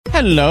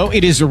Hello,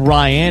 it is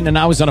Ryan, and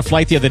I was on a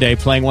flight the other day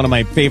playing one of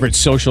my favorite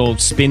social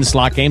spin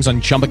slot games on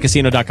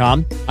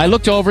ChumbaCasino.com. I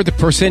looked over at the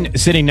person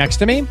sitting next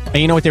to me, and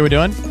you know what they were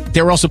doing?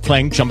 They were also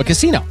playing Chumba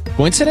Casino.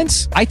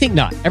 Coincidence? I think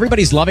not.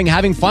 Everybody's loving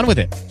having fun with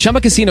it.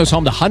 Chumba Casino is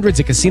home to hundreds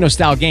of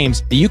casino-style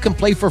games that you can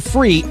play for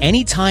free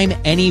anytime,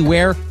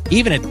 anywhere,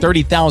 even at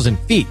 30,000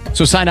 feet.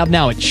 So sign up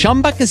now at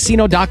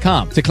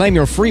ChumbaCasino.com to claim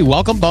your free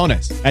welcome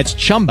bonus. That's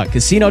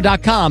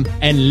ChumbaCasino.com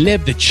and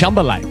live the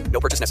Chumba life.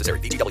 No purchase necessary.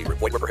 VGW.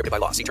 Void where prohibited by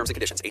law. See terms and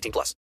conditions. 18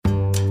 plus.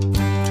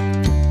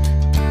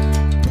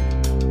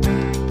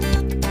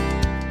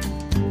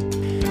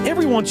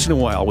 Every once in a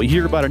while, we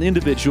hear about an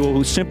individual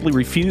who simply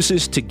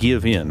refuses to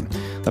give in.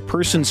 A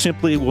person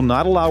simply will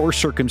not allow her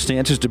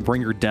circumstances to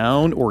bring her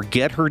down or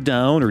get her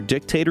down or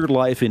dictate her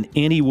life in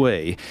any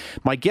way.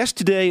 My guest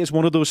today is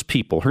one of those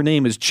people. Her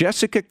name is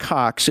Jessica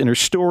Cox, and her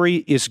story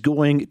is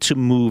going to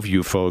move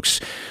you, folks.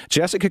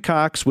 Jessica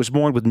Cox was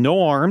born with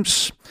no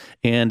arms,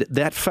 and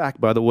that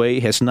fact, by the way,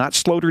 has not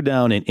slowed her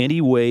down in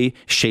any way,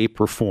 shape,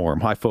 or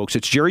form. Hi, folks.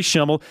 It's Jerry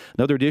Schemmel,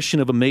 another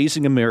edition of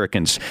Amazing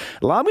Americans.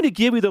 Allow me to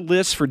give you the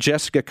list for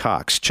Jessica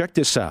Cox. Check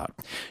this out.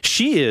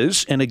 She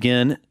is, and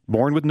again,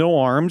 born with no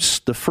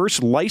arms, the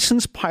first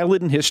licensed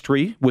pilot in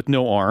history with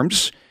no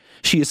arms.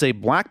 She is a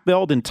black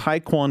belt in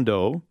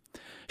Taekwondo.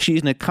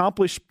 She's an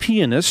accomplished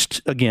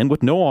pianist, again,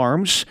 with no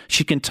arms.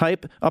 She can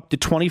type up to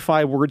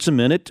 25 words a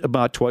minute,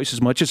 about twice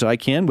as much as I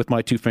can with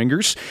my two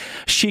fingers.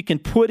 She can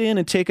put in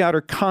and take out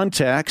her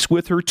contacts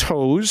with her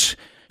toes.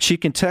 She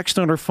can text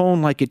on her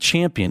phone like a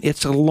champion.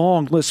 It's a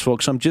long list,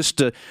 folks. I'm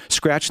just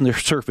scratching the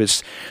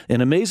surface. An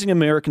amazing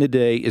American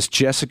today is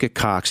Jessica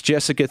Cox.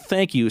 Jessica,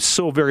 thank you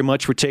so very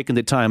much for taking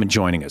the time and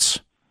joining us.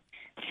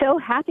 So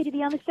happy to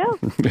be on the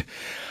show.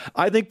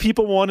 I think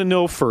people want to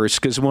know first,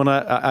 because when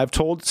I've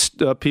told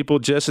people,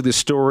 Jessica, this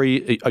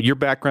story, your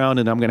background,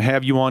 and I'm going to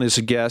have you on as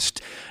a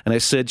guest, and I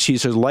said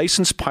she's a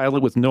licensed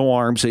pilot with no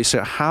arms. They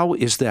said, how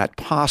is that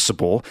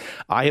possible?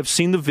 I have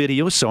seen the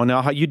video, so I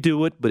know how you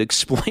do it, but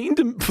explain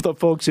to the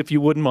folks, if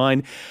you wouldn't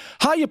mind,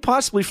 how you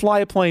possibly fly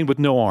a plane with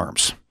no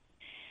arms.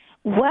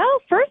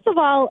 Well, first of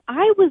all,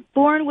 I was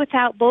born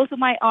without both of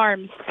my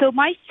arms, so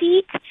my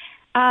feet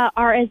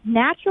are as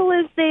natural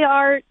as they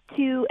are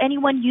to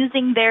anyone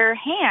using their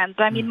hands.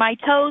 I mean, my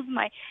toes,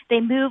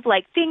 they move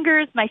like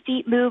fingers, my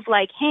feet move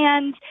like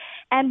hands.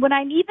 And when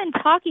I'm even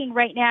talking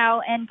right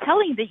now and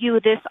telling you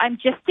this, I'm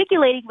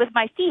gesticulating with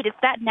my feet. It's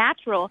that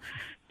natural.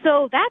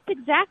 So that's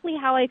exactly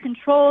how I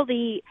control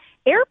the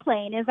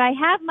airplane, is I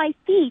have my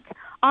feet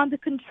on the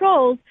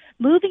controls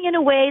moving in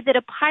a way that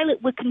a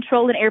pilot would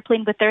control an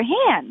airplane with their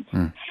hands.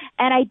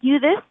 And I do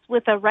this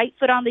with a right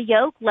foot on the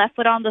yoke, left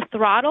foot on the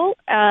throttle,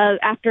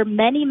 after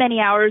many, many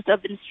hours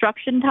of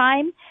instruction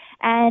time.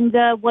 And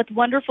with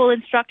wonderful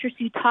instructors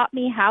who taught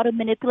me how to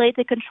manipulate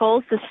the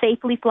controls to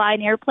safely fly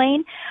an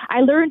airplane,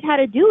 I learned how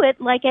to do it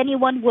like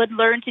anyone would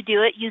learn to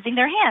do it using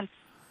their hands.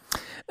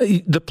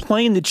 The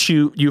plane that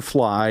you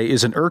fly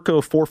is an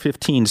Urco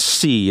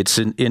 415C. It's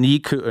an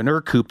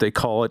Ercoupe, they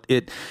call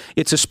it.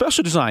 It's a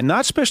special design,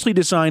 not specially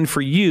designed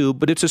for you,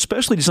 but it's a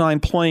specially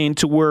designed plane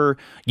to where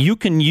you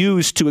can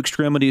use two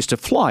extremities to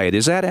fly it.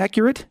 Is that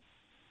accurate?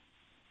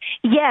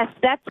 Yes,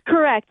 that's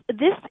correct.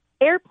 This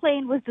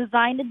airplane was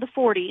designed in the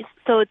 40s,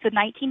 so it's a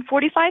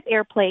 1945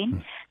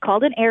 airplane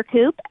called an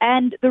Ercoupe.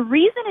 And the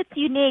reason it's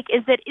unique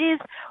is that it is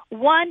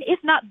one, if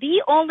not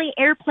the only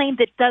airplane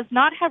that does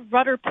not have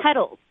rudder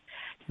pedals.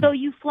 So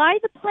you fly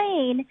the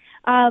plane.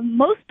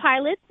 Most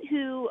pilots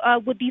who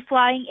would be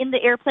flying in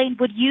the airplane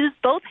would use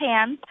both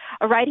hands,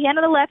 a right hand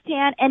and a left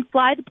hand, and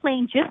fly the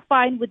plane just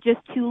fine with just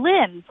two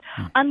limbs,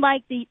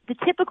 unlike the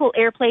typical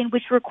airplane,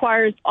 which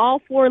requires all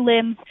four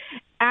limbs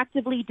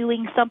actively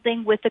doing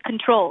something with the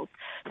controls.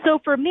 So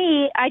for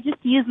me, I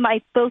just use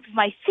both of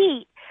my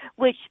feet,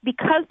 which,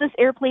 because this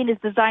airplane is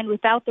designed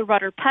without the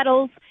rudder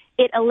pedals,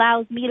 it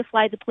allows me to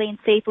fly the plane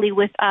safely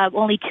with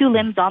only two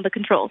limbs on the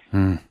controls.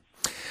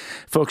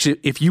 Folks,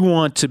 if you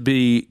want to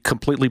be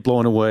completely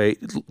blown away,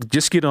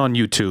 just get on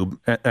YouTube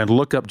and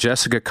look up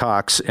Jessica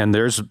Cox, and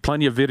there's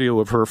plenty of video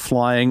of her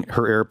flying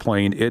her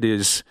airplane.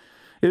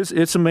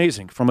 It's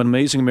amazing, from an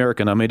Amazing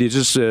American. I mean, it's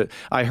just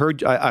I've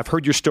heard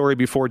your story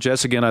before,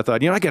 Jessica, and I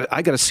thought, I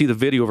got to see the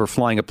video of her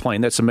flying a plane.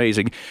 That's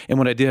amazing. And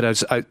when I did,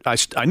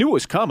 I knew it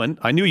was coming.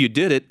 I knew you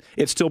did it.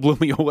 It still blew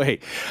me away.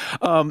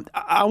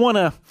 I want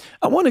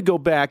to go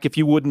back, if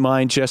you wouldn't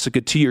mind,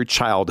 Jessica, to your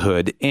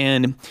childhood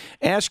and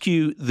ask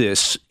you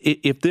this: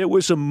 if there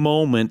was a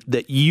moment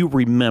that you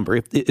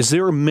remember, is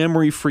there a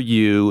memory for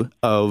you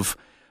of,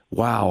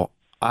 wow,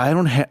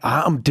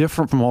 I'm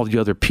different from all the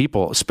other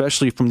people,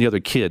 especially from the other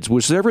kids.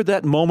 Was there ever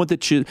that moment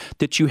that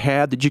you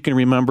had that you can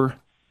remember?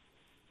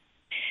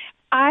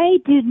 I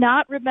do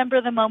not remember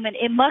the moment.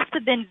 It must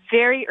have been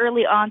very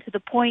early on, to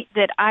the point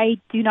that I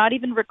do not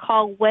even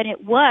recall when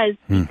it was,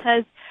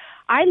 because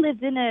I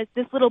lived in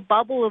this little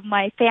bubble of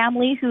my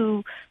family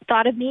who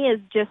thought of me as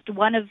just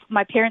one of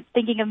my parents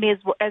thinking of me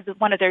as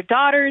one of their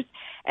daughters,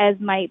 as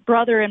my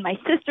brother and my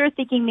sister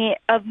thinking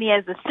of me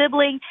as a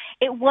sibling.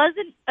 It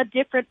wasn't a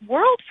different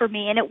world for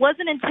me, and it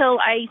wasn't until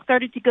I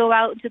started to go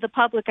out into the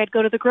public. I'd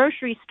go to the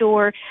grocery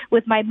store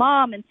with my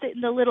mom and sit in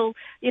the little,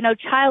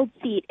 child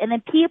seat, and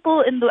then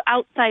people in the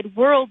outside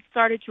world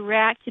started to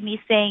react to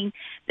me saying,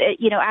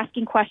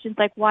 asking questions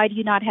like, why do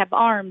you not have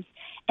arms?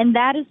 And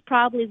that is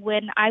probably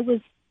when I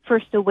was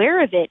first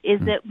aware of it, is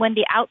that when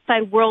the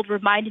outside world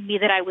reminded me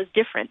that I was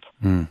different.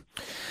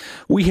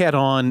 We had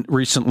on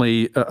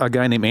recently a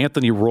guy named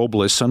Anthony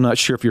Robles. I'm not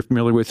sure if you're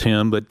familiar with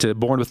him, but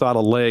born without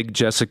a leg,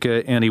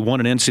 Jessica, and he won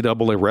an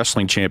NCAA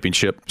wrestling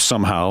championship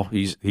somehow.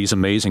 He's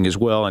amazing as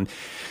well. And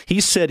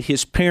he said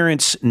his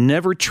parents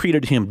never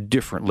treated him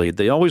differently.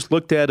 They always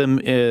looked at him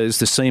as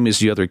the same as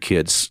the other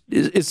kids.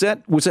 Was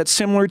that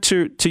similar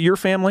to your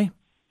family?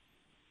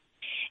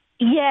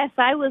 Yes,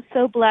 I was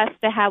so blessed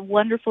to have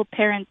wonderful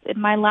parents in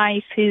my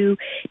life who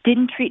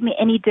didn't treat me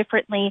any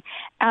differently.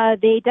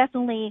 They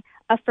definitely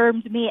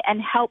affirmed me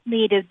and helped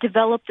me to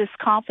develop this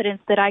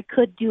confidence that I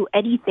could do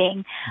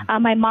anything.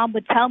 My mom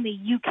would tell me,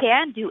 you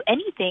can do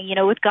anything.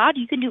 With God,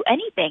 you can do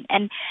anything.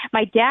 And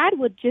my dad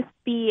would just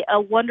be a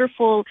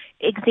wonderful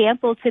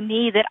example to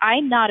me that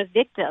I'm not a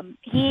victim.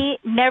 He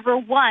never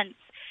once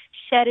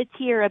shed a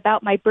tear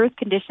about my birth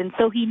condition,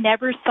 so he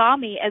never saw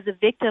me as a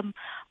victim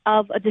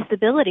of a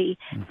disability.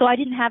 So I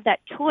didn't have that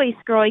choice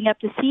growing up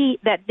to see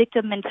that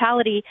victim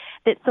mentality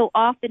that so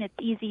often it's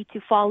easy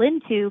to fall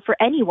into for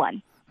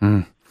anyone.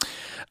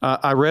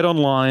 I read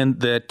online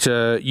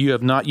that you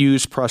have not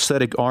used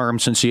prosthetic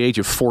arms since the age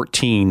of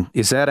 14.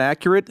 Is that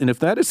accurate? And if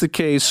that is the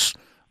case,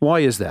 why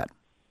is that?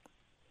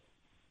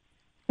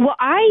 Well,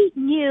 I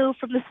knew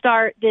from the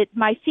start that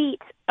my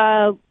feet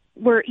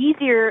were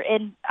easier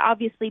and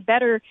obviously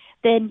better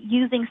than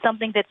using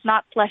something that's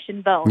not flesh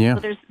and bone. Yeah.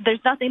 So there's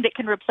nothing that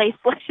can replace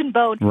flesh and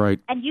bone. Right.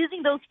 And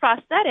using those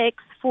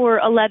prosthetics for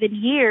 11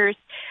 years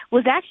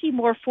was actually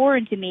more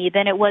foreign to me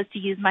than it was to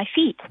use my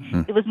feet.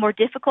 It was more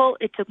difficult.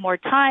 It took more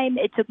time.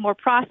 It took more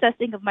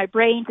processing of my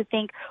brain to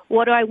think,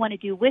 what do I want to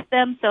do with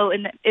them? So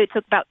it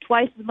took about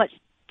twice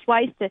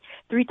to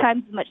 3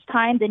 times as much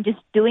time than just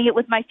doing it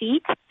with my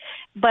feet.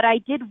 But I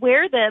did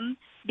wear them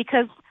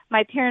because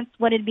my parents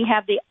wanted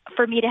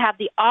for me to have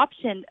the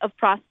option of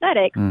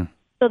prosthetics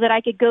so that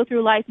I could go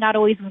through life not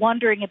always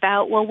wondering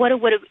about, well, what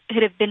it would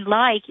have been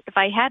like if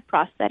I had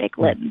prosthetic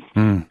limbs.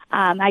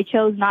 I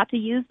chose not to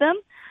use them.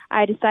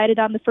 I decided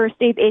on the first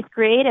day of 8th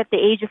grade at the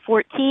age of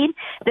 14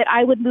 that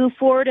I would move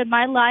forward in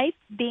my life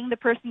being the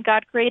person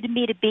God created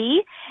me to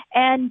be,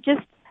 and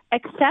just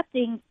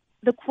accepting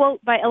the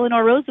quote by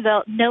Eleanor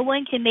Roosevelt, no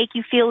one can make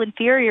you feel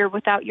inferior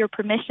without your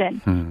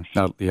permission. I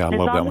love that one. As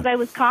long as I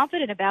was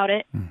confident about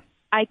it,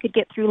 I could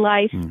get through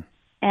life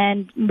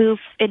and move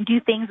and do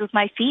things with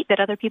my feet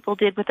that other people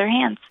did with their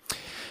hands.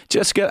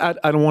 Jessica,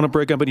 I don't want to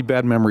break up any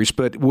bad memories,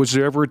 but was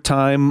there ever a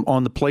time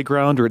on the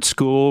playground or at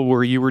school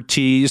where you were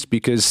teased?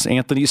 Because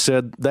Anthony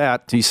said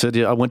that. He said,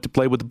 I went to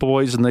play with the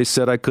boys, and they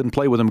said I couldn't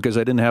play with them because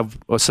I didn't have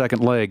a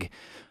second leg.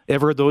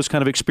 Ever those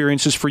kind of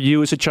experiences for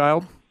you as a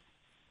child?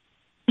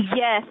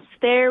 Yes,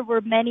 there were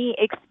many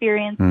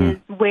experiences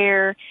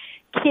where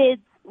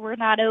kids were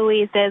not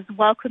always as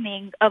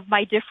welcoming of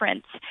my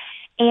difference.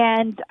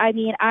 And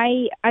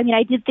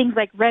I did things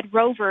like Red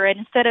Rover, and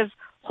instead of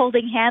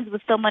holding hands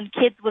with someone,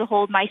 kids would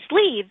hold my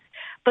sleeves.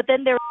 But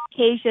then there were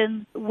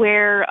occasions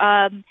where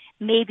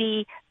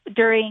maybe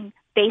during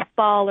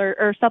baseball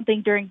or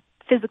something during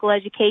physical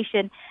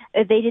education,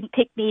 they didn't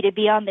pick me to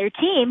be on their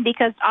team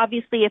because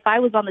obviously if I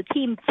was on the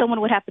team,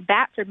 someone would have to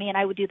bat for me and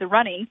I would do the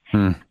running.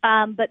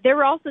 But there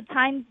were also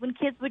times when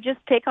kids would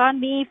just pick on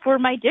me for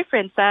my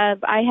difference.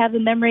 I have a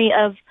memory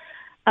of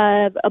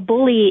a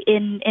bully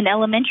in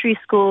elementary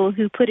school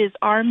who put his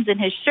arms in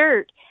his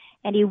shirt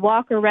and he'd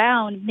walk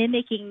around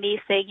mimicking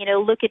me, saying,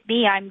 look at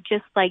me, I'm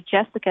just like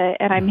Jessica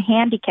and I'm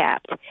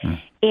handicapped.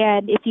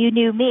 And if you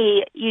knew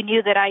me, you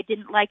knew that I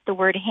didn't like the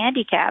word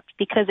handicapped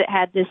because it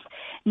had this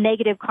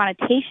negative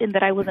connotation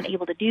that I wasn't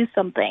able to do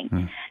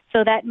something.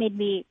 So that made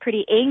me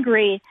pretty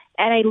angry,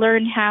 and I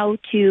learned how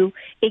to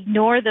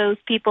ignore those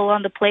people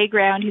on the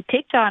playground who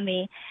picked on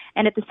me.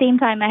 And at the same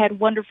time, I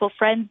had wonderful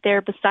friends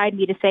there beside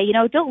me to say,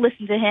 don't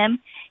listen to him.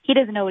 He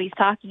doesn't know what he's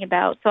talking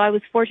about. So I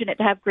was fortunate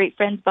to have great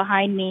friends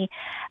behind me.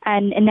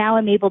 And now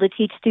I'm able to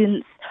teach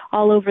students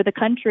all over the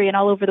country and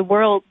all over the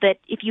world that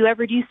if you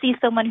ever do see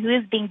someone who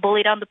is being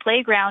bullied on the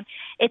playground,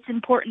 it's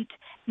important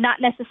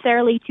not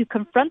necessarily to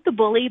confront the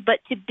bully, but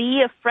to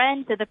be a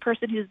friend to the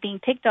person who's being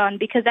picked on,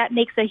 because that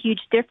makes a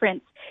huge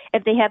difference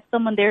if they have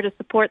someone there to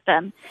support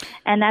them.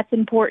 And that's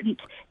important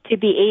to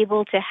be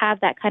able to have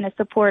that kind of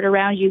support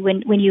around you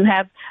when you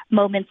have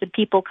moments that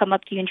people come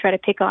up to you and try to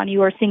pick on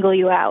you or single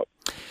you out.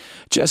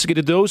 Jessica,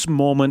 did those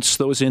moments,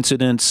 those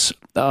incidents,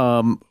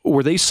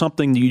 were they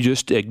something you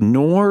just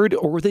ignored,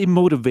 or were they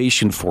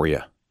motivation for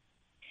you?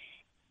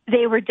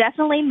 They were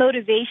definitely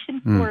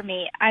motivation for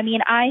me.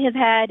 I have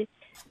had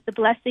the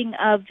blessing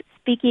of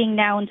speaking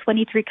now in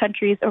 23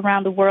 countries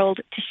around the world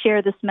to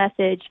share this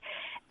message.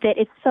 that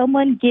if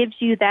someone gives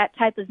you that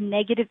type of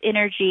negative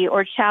energy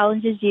or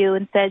challenges you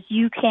and says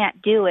you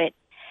can't do it,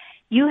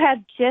 you have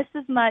just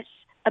as much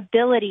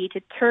ability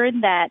to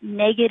turn that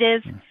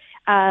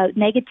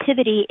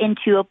negativity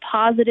into a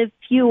positive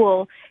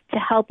fuel to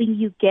helping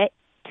you get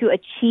to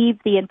achieve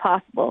the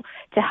impossible,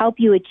 to help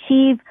you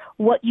achieve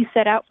what you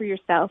set out for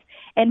yourself.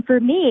 And for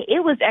me,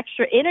 it was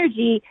extra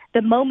energy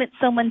the moment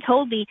someone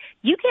told me,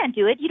 you can't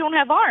do it, you don't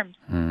have arms.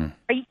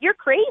 You're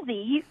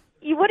crazy.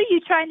 What are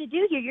you trying to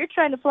do here? You're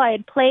trying to fly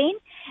a plane.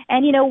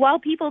 And, while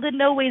people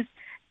didn't always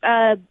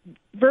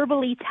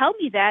verbally tell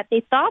me that,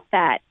 they thought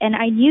that. And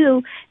I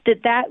knew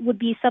that would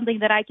be something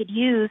that I could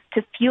use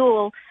to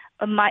fuel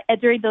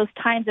during those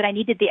times that I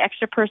needed the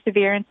extra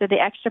perseverance or the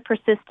extra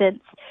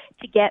persistence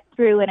to get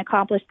through and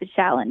accomplish the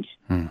challenge.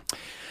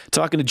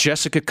 Talking to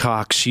Jessica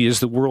Cox. She is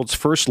the world's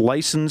first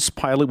licensed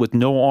pilot with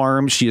no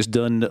arms. She has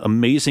done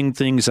amazing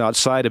things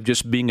outside of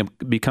just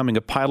becoming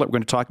a pilot. We're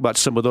going to talk about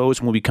some of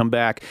those when we come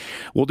back.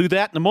 We'll do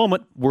that in a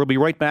moment. We'll be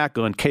right back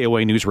on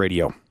KOA News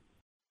Radio.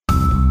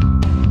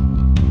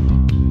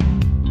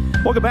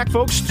 Welcome back,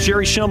 folks.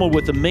 Jerry Schemmel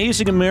with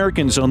Amazing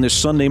Americans on this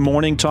Sunday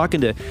morning,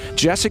 talking to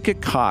Jessica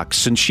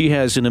Cox, and she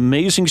has an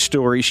amazing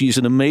story. She's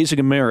an amazing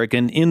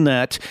American in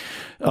that,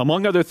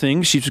 among other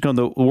things, she's become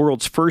the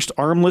world's first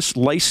armless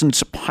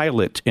licensed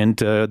pilot, and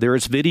there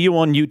is video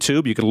on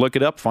YouTube. You can look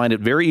it up, find it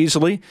very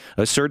easily.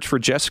 A search for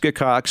Jessica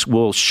Cox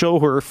will show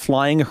her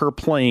flying her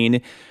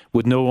plane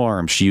with no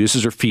arms. She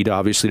uses her feet,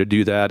 obviously, to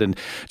do that. And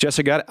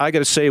Jessica, I got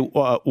to say,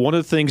 one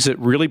of the things that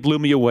really blew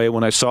me away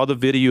when I saw the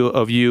video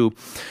of you,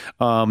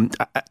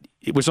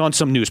 it was on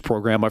some news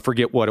program. I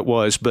forget what it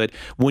was. But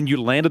when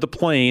you landed the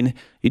plane,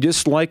 you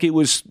just like it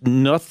was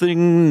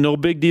nothing, no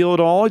big deal at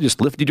all. You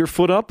just lifted your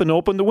foot up and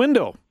opened the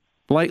window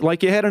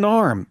like you had an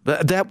arm.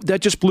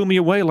 That just blew me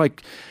away.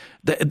 Like,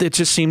 that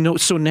just seemed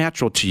so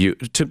natural to you,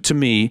 to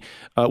me,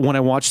 when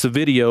I watched the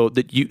video.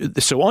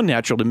 So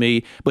unnatural to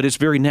me, but it's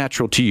very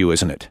natural to you,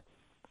 isn't it?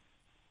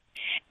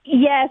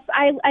 Yes,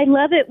 I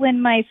love it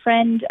when my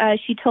friend,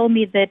 she told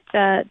me that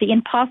the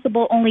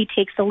impossible only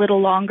takes a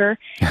little longer,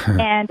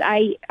 and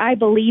I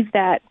believe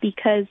that,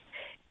 because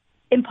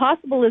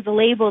impossible is a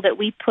label that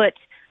we put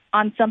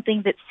on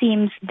something that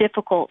seems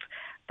difficult.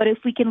 But if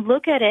we can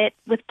look at it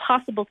with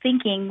possible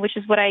thinking, which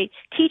is what I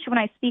teach when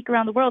I speak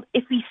around the world,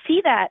 if we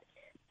see that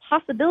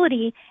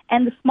possibility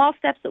and the small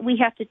steps that we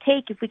have to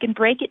take, if we can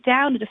break it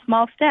down into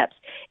small steps,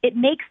 it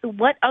makes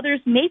what others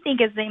may think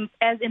as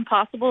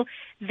impossible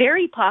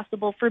very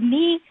possible. For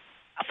me,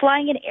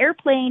 flying an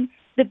airplane,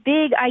 the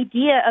big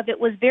idea of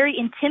it was very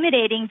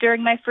intimidating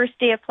during my first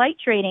day of flight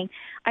training.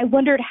 I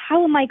wondered,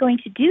 how am I going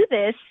to do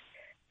this?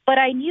 But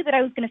I knew that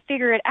I was going to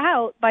figure it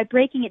out by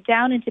breaking it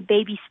down into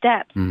baby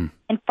steps and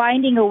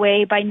finding a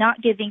way, by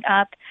not giving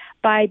up,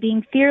 by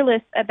being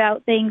fearless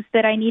about things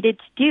that I needed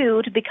to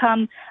do to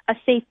become a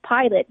safe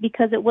pilot,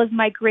 because it was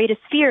my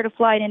greatest fear to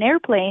fly in an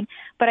airplane.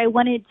 But I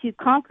wanted to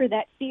conquer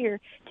that fear,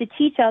 to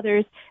teach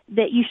others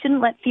that you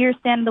shouldn't let fear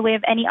stand in the way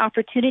of any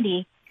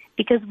opportunity,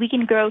 because we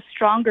can grow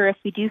stronger if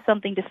we do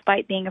something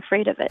despite being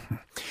afraid of it.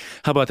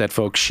 How about that,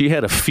 folks? She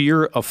had a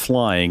fear of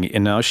flying,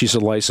 and now she's a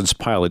licensed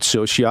pilot.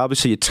 So she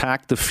obviously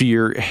attacked the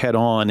fear head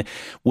on.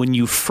 When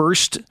you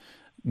first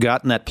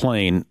got in that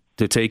plane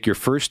to take your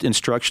first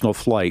instructional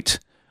flight,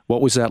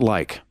 what was that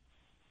like?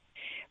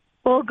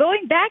 Well,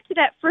 going back to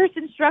that first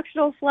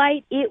instructional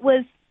flight, it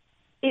was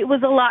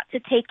a lot to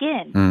take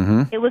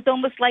in. It was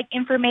almost like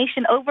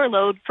information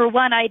overload. For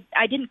one, I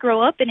didn't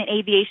grow up in an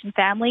aviation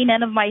family.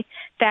 None of my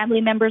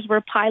family members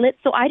were pilots,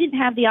 so I didn't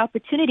have the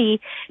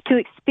opportunity to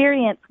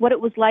experience what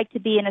it was like to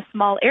be in a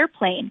small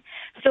airplane.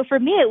 So for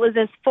me, it was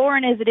as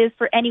foreign as it is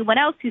for anyone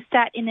else who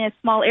sat in a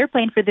small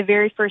airplane for the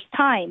very first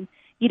time.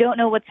 You don't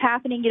know what's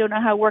happening. You don't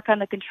know how to work on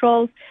the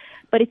controls.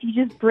 But if you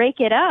just break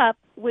it up,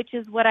 which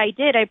is what I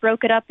did, I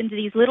broke it up into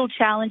these little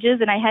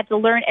challenges, and I had to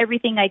learn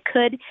everything I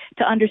could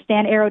to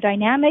understand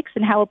aerodynamics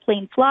and how a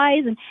plane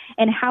flies,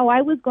 and how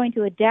I was going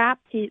to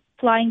adapt to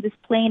flying this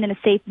plane in a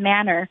safe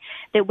manner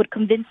that would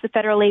convince the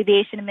Federal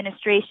Aviation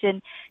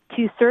Administration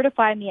to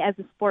certify me as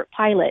a sport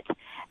pilot.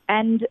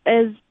 And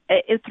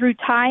through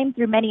time,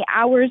 through many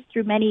hours,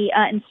 through many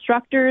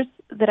instructors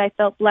that I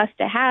felt blessed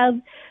to have,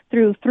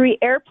 through 3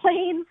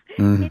 airplanes,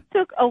 it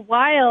took a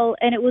while,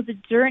 and it was a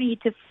journey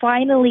to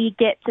finally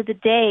get to the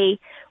day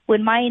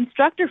when my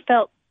instructor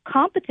felt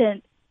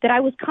competent, that I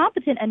was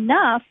competent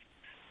enough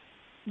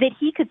that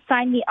he could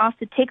sign me off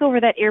to take over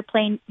that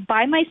airplane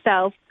by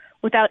myself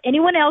without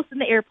anyone else in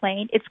the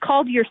airplane. It's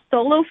called your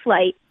solo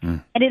flight,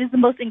 and it is the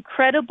most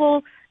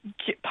incredible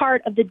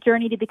part of the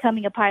journey to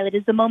becoming a pilot,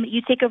 is the moment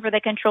you take over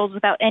the controls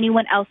without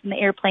anyone else in the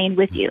airplane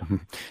with you. Do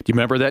you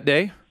remember that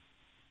day?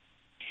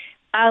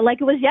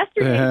 Like it was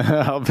yesterday.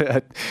 I'll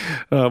bet.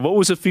 What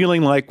was the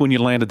feeling like when you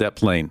landed that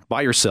plane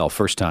by yourself,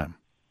 first time?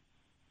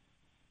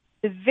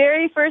 The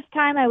very first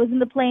time I was in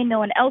the plane, no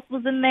one else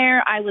was in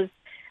there. I was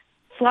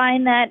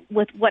flying that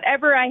with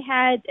whatever I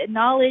had,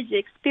 knowledge,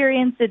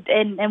 experience,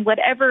 and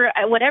whatever.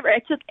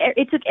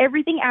 It took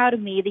everything out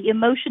of me, the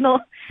emotional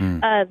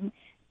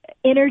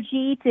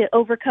energy to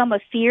overcome a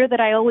fear that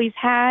I always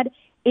had.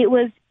 It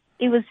was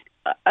it was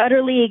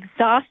utterly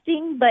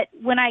exhausting. But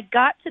when I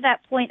got to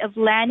that point of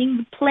landing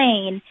the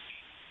plane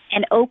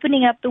and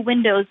opening up the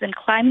windows and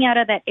climbing out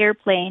of that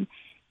airplane,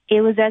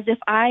 it was as if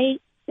I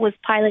was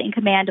pilot in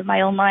command of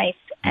my own life.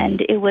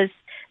 And it was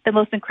the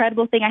most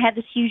incredible thing. I had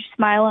this huge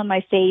smile on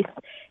my face,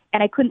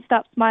 and I couldn't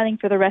stop smiling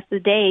for the rest of the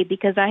day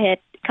because I had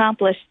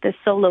accomplished this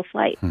solo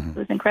flight. It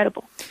was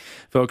incredible.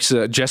 Folks,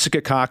 Jessica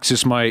Cox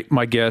is my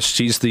guest.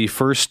 She's the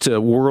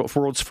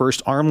world's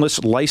first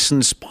armless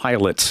licensed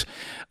pilot,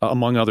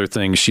 among other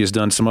things. She has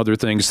done some other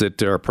things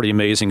that are pretty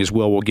amazing as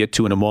well. We'll get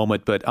to in a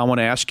moment. But I want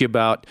to ask you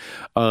about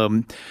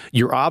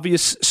your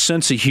obvious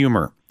sense of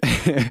humor.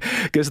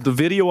 Because the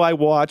video I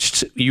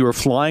watched, you were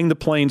flying the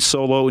plane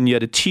solo, and you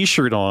had a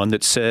T-shirt on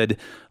that said,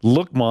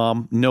 "Look,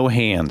 Mom, no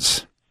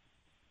hands."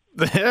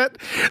 That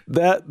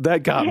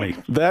got me.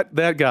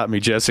 That got me,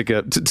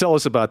 Jessica. Tell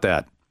us about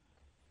that.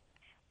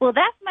 Well,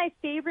 that's my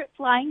favorite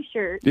flying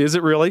shirt. Is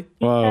it really?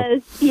 Wow.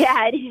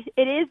 Yeah,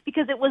 it is,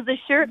 because it was the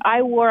shirt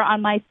I wore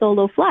on my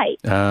solo flight.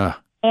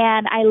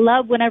 And I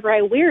love whenever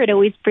I wear it, it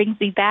always brings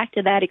me back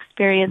to that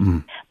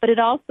experience. But it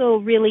also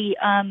really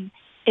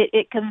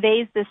it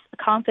conveys this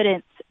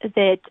confidence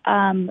that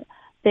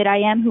that I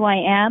am who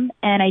I am,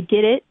 and I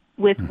did it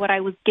with what I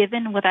was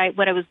given, what I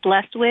was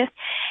blessed with.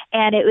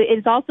 And it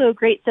is also a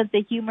great sense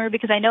of humor,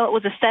 because I know it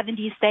was a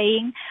 70s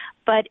saying,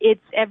 but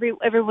it's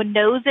everyone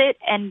knows it,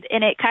 and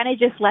it kind of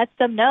just lets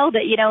them know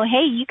that,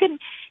 hey, you can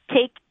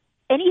take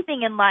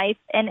anything in life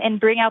and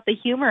bring out the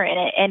humor in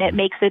it, and it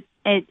makes it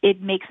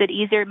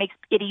easier. It makes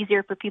it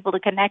easier for people to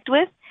connect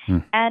with,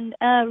 and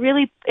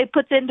really it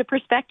puts it into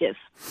perspective.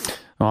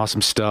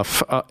 Awesome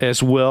stuff.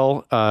 As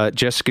well,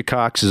 Jessica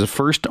Cox is a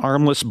first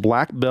armless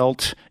black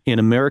belt in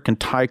American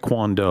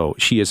Taekwondo.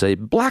 She is a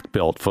black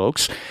belt,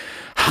 folks.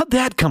 How'd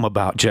that come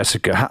about,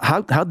 Jessica?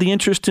 How'd the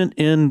interest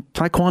in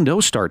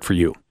Taekwondo start for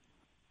you?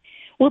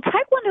 Well,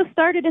 Taekwondo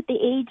started at the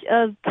age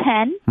of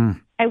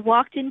 10. I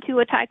walked into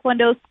a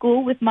Taekwondo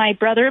school with my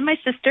brother and my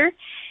sister,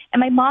 and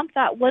my mom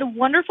thought, what a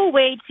wonderful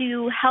way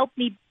to help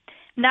me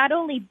not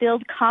only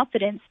build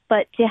confidence,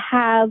 but to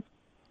have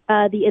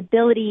the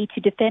ability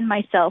to defend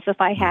myself if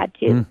I had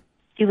to.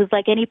 She was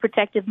like any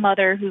protective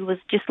mother who was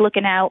just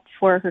looking out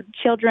for her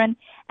children.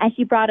 And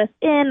she brought us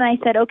in, and I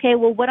said, okay,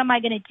 well, what am I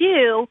going to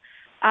do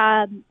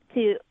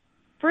to,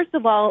 first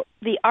of all,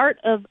 the art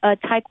of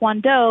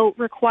Taekwondo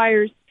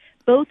requires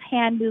both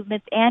hand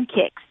movements and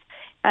kicks.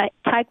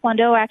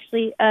 Taekwondo,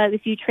 actually,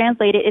 if you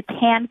translate it,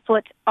 it's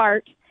hand-foot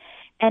art.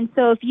 And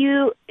so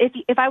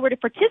if I were to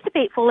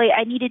participate fully,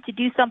 I needed to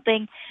do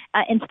something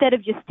instead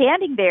of just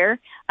standing there.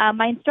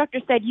 My instructor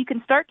said, you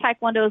can start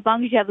Taekwondo as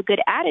long as you have a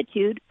good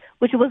attitude,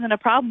 which wasn't a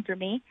problem for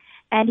me.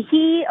 And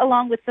he,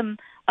 along with some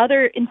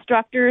other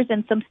instructors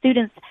and some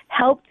students,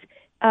 helped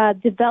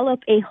develop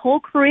a whole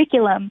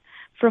curriculum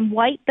from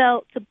white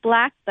belt to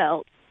black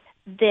belt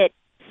that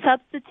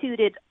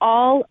substituted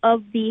all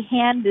of the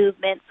hand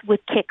movements with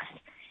kicks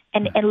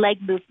and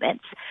leg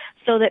movements,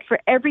 so that for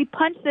every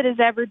punch that is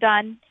ever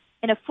done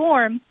in a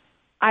form,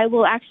 I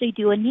will actually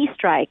do a knee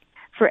strike.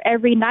 For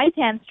every knife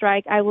hand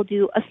strike, I will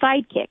do a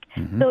side kick.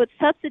 So it's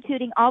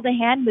substituting all the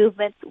hand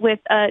movements with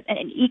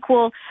an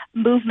equal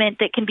movement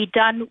that can be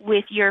done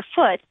with your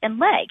foot and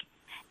leg.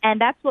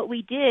 And that's what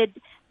we did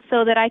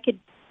so that I could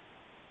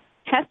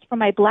test for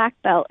my black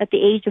belt at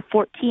the age of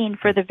 14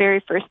 for the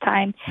very first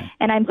time.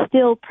 And I'm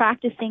still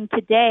practicing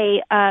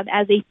today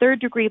as a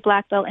third-degree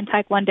black belt in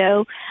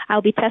Taekwondo.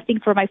 I'll be testing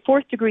for my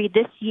fourth degree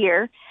this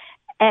year.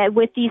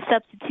 With these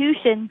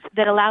substitutions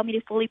that allow me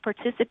to fully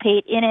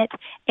participate in it,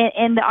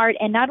 in the art.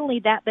 And not only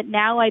that, but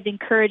now I've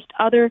encouraged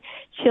other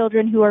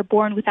children who are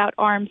born without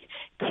arms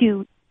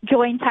to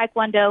join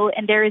Taekwondo,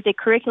 and there is a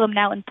curriculum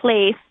now in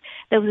place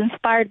that was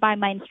inspired by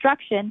my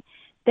instruction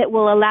that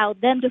will allow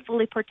them to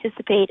fully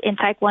participate in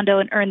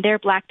Taekwondo and earn their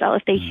black belt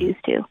if they choose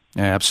to.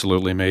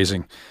 Absolutely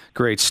amazing.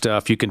 Great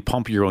stuff. You can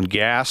pump your own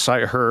gas,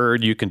 I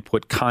heard. You can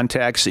put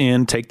contacts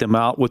in, take them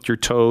out with your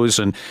toes.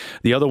 And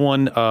the other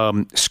one,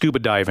 scuba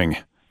diving.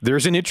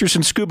 There's an interest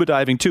in scuba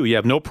diving, too. You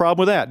have no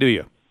problem with that, do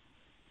you?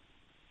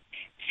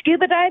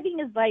 Scuba diving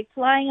is like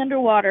flying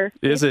underwater.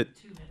 Is it?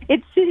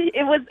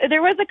 There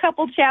was a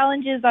couple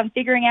challenges on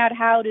figuring out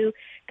how to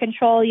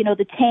control,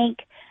 the tank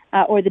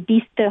or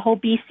the whole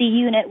BC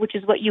unit, which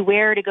is what you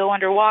wear to go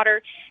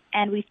underwater.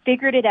 And we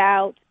figured it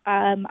out.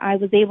 I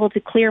was able to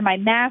clear my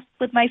mask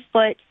with my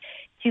foot,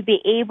 to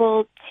be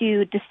able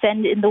to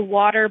descend in the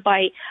water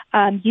by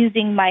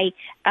using my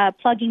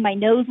plugging my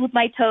nose with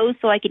my toes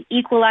so I can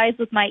equalize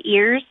with my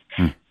ears,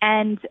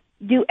 and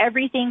do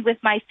everything with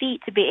my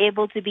feet to be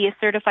able to be a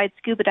certified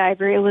scuba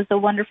diver. It was a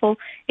wonderful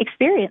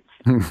experience.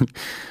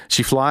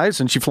 She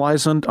flies, and she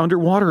flies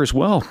underwater as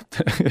well.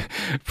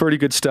 Pretty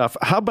good stuff.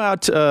 How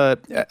about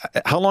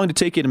how long did it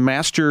take you to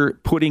master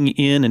putting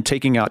in and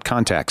taking out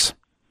contacts?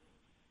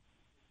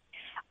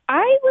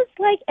 I was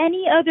like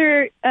any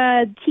other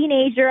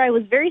teenager. I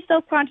was very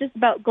self-conscious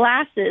about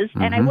glasses,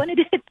 and I wanted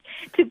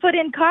to put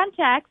in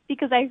contacts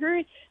because I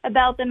heard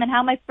about them and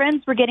how my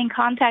friends were getting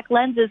contact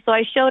lenses. So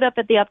I showed up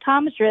at the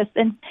optometrist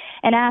and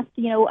asked,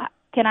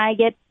 can I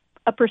get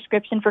a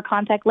prescription for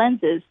contact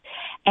lenses.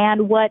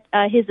 And what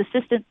his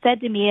assistant said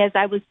to me as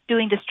I was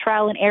doing this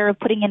trial and error of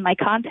putting in my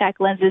contact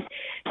lenses,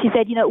 she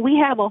said, we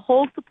have a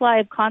whole supply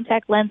of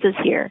contact lenses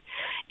here.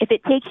 If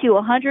it takes you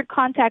 100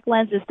 contact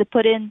lenses to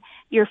put in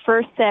your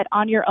first set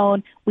on your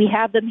own, we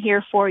have them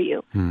here for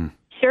you.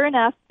 Sure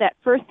enough, that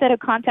first set of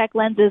contact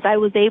lenses I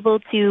was able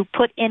to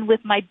put in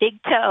with my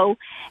big toe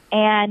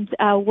and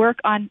work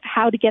on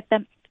how to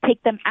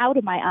take them out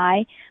of my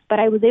eye, but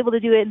I was able to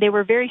do it, and they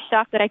were very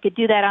shocked that I could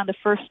do that on the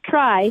first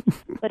try.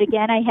 But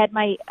again, I had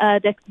my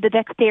the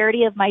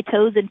dexterity of my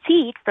toes and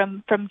feet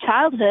from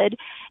childhood,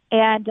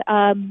 and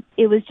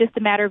it was just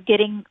a matter of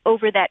getting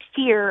over that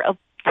fear of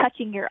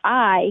touching your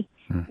eye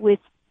with,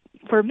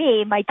 for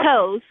me, my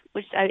toes,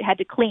 which I had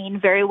to clean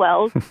very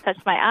well, touch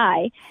my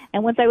eye.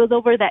 And once I was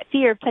over that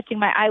fear of touching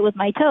my eye with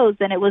my toes,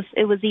 then it was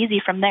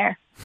easy from there.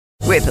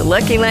 With the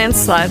Lucky Land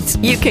Slots,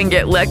 you can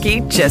get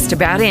lucky just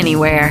about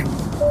anywhere.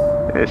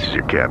 This is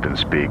your captain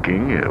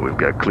speaking. We've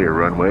got clear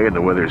runway and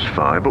the weather's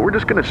fine, but we're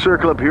just going to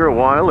circle up here a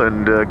while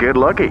and get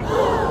lucky.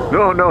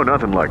 No,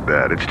 nothing like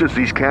that. It's just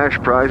these cash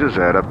prizes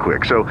add up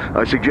quick. So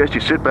I suggest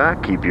you sit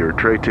back, keep your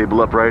tray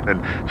table upright,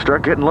 and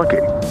start getting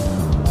lucky.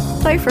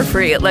 Play for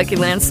free at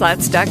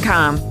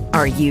LuckyLandSlots.com.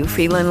 Are you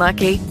feeling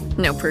lucky?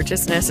 No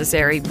purchase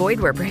necessary. Void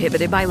where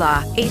prohibited by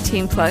law.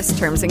 18+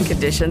 terms and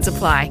conditions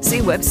apply. See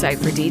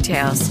website for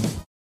details.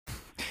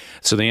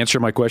 So the answer to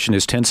my question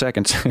is 10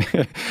 seconds.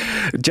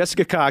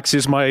 Jessica Cox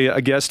is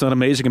my guest on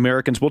Amazing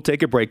Americans. We'll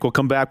take a break. We'll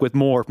come back with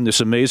more from this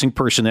amazing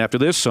person after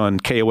this on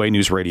KOA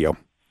News Radio.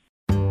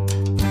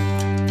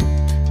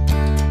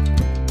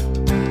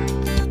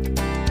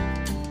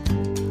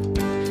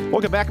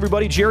 Welcome back,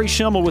 everybody. Jerry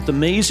Schemmel with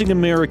Amazing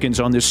Americans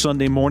on this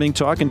Sunday morning,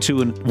 talking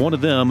to one of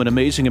them, an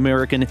amazing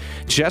American,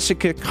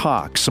 Jessica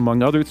Cox.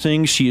 Among other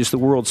things, she is the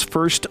world's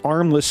first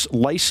armless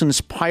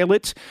licensed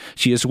pilot.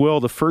 She is,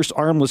 the first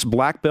armless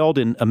black belt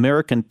in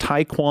American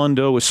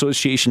Taekwondo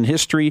Association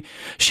history.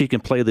 She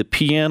can play the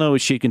piano.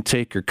 She can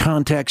take her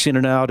contacts in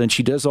and out, and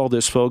she does all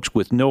this, folks,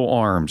 with no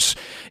arms.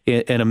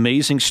 An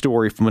amazing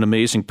story from an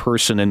amazing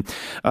person. And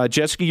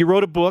Jessica, you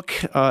wrote a book.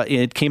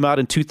 It came out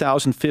in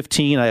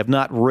 2015. I have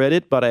not read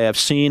it, but I have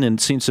seen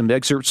some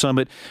excerpts from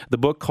it, the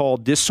book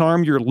called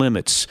Disarm Your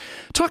Limits.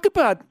 Talk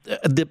about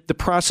the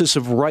process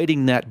of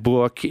writing that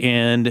book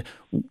and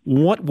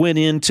what went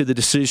into the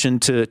decision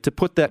to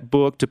put that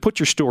book, to put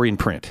your story in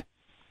print.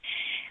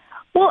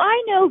 Well,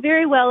 I know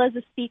very well as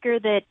a speaker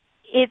that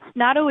it's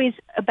not always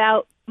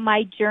about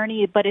my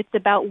journey, but it's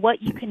about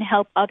what you can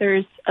help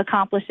others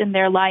accomplish in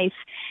their life.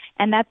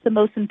 And that's the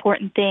most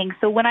important thing.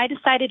 So when I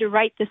decided to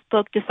write this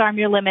book, Disarm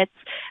Your Limits,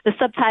 the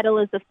subtitle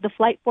is The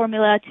Flight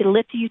Formula to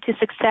Lift You to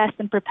Success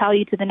and Propel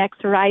You to the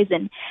Next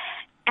Horizon.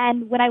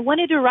 And when I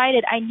wanted to write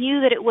it, I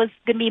knew that it was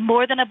going to be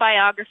more than a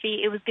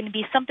biography. It was going to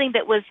be something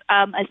that was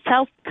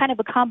kind of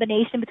a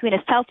combination between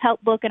a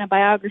self-help book and a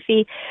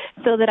biography,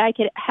 so that I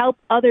could help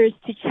others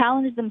to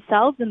challenge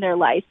themselves in their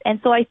life. And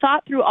so I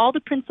thought through all the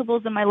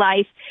principles in my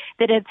life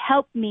that have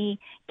helped me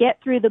get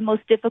through the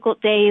most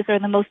difficult days or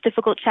the most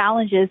difficult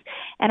challenges.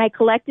 And I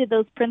collected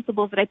those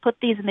principles, and I put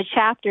these in the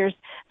chapters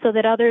so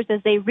that others,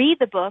 as they read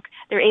the book,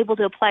 they're able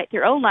to apply it to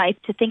their own life,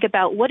 to think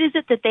about what is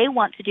it that they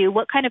want to do,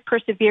 what kind of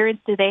perseverance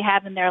do they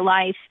have in their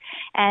life,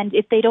 and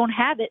if they don't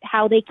have it,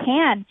 how they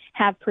can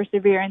have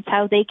perseverance,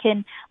 how they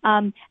can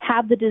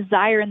have the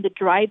desire and the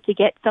drive to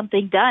get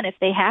something done if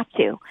they have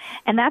to.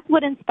 And that's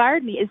what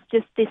inspired me, is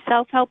just the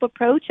self-help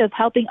approach of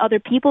helping other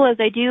people, as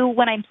I do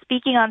when I'm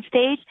speaking on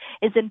stage,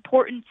 is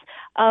importance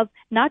of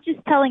not just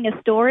telling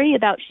a story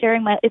about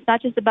sharing it's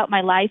not just about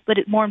my life, but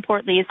more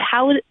importantly is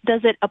how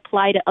does it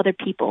apply to other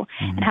people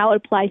and how it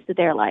applies to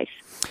their life.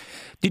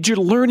 Did you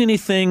learn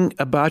anything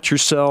about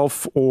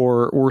yourself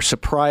or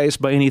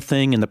surprised by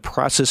anything in the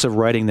process of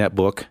writing that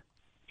book?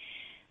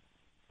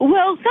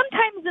 Well,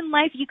 sometimes in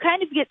life you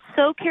kind of get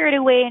so carried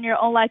away in your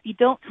own life, you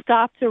don't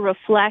stop to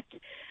reflect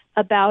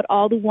about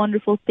all the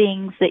wonderful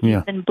things that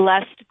you've been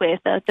blessed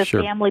with, the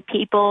family,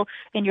 people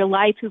in your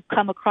life who've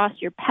come across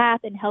your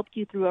path and helped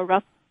you through a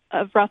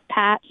rough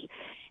patch.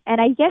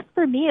 And I guess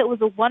for me it was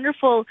a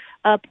wonderful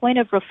point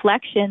of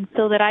reflection,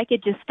 so that I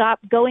could just stop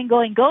going,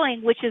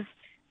 which is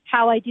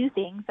how I do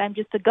things. I'm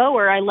just a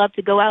goer. I love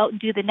to go out and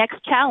do the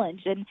next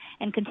challenge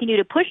and continue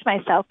to push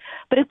myself.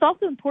 But it's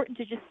also important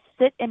to just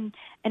sit and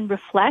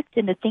reflect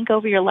and to think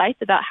over your life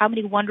about how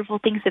many wonderful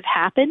things have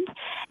happened.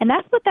 And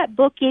that's what that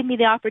book gave me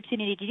the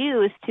opportunity to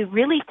do, is to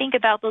really think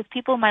about those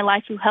people in my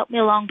life who helped me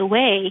along the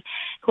way,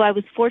 who I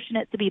was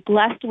fortunate to be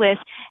blessed with,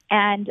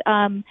 and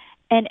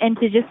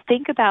to just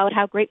think about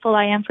how grateful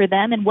I am for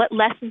them and what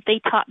lessons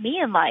they taught me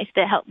in life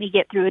that helped me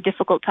get through a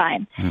difficult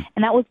time.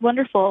 And that was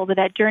wonderful with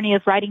that journey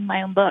of writing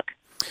my own book.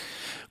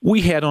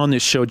 We had on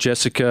this show,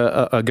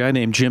 Jessica, a guy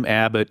named Jim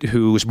Abbott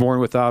who was born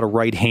without a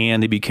right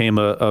hand. He became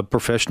a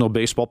professional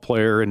baseball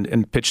player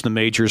and pitched the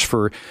majors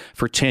for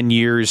 10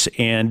 years.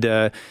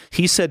 And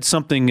he said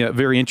something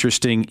very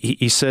interesting.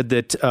 He said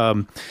that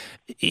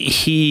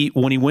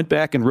when he went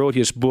back and wrote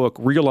his book,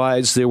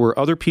 realized there were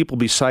other people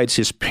besides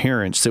his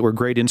parents that were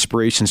great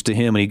inspirations to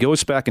him. And he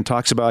goes back and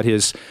talks about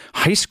his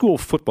high school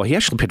football. He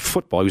actually played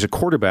football. He was a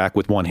quarterback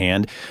with one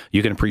hand.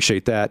 You can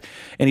appreciate that.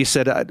 And he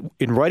said,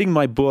 in writing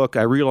my book,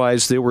 I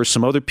realized there were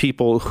some other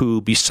people who,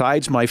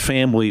 besides my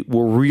family,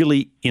 were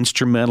really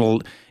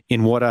instrumental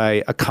in what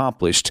I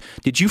accomplished.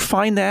 Did you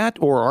find that,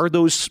 or are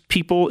those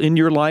people in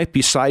your life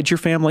besides your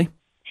family?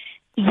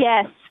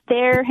 Yes,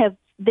 there have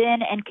been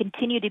and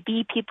continue to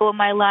be people in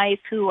my life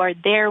who are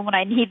there when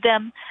I need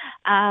them.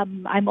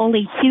 I'm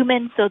only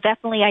human, so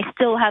definitely I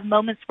still have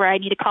moments where I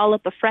need to call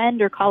up a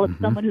friend or call up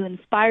someone who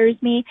inspires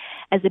me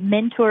as a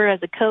mentor,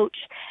 as a coach.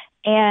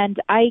 And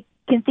I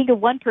can think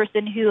of one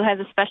person who has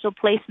a special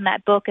place in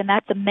that book, and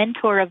that's a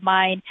mentor of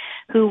mine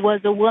who was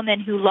a woman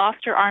who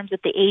lost her arms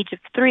at the age of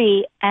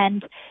 3,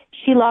 and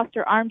she lost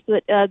her arms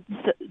but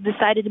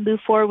decided to move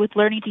forward with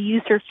learning to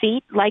use her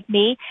feet. Like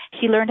me,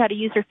 she learned how to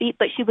use her feet,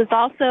 but she was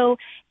also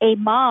a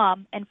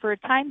mom, and for a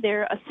time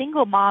there, a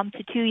single mom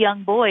to 2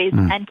 young boys.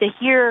 And to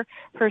hear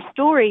her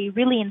story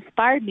really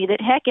inspired me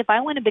that, heck, if I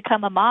want to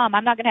become a mom,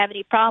 I'm not going to have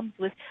any problems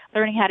with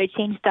learning how to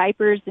change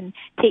diapers and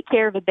take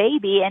care of a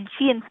baby. And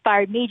she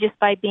inspired me just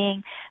by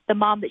being the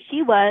mom that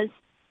she was,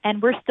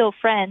 and we're still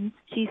friends.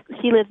 She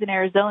lives in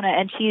Arizona,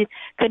 and she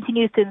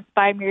continues to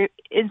inspire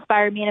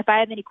me. And if I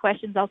have any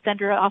questions, I'll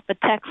send her off a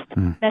text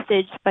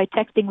message by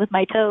texting with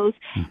my toes,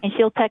 and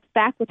she'll text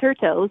back with her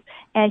toes,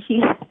 and she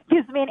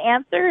gives me an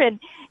answer.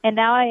 And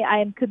now I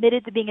am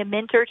committed to being a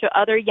mentor to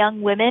other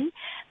young women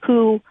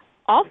who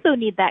also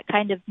need that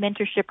kind of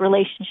mentorship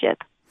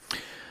relationship.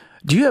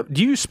 Do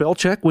you spell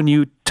check when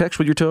you text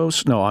with your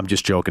toes? No, I'm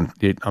just joking.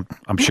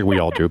 I'm sure we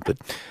all do, but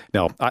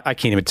no, I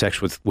can't even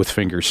text with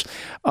fingers.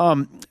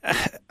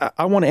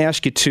 I want to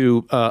ask you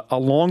too,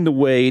 along the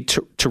way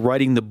to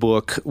writing the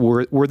book,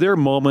 were there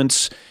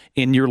moments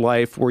in your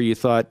life where you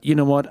thought, you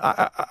know what,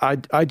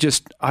 I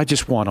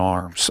just want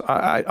arms.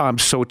 I'm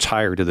so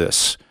tired of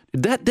this.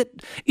 That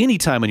any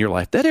time in your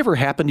life that ever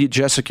happened to you,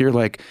 Jessica? You're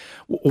like,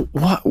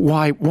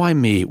 why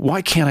me?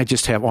 Why can't I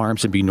just have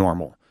arms and be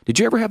normal? Did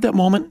you ever have that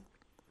moment?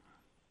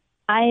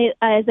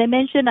 As I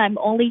mentioned, I'm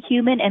only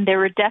human, and there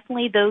were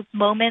definitely those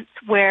moments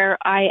where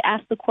I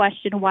asked the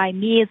question, why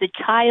me as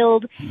a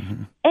child?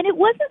 And it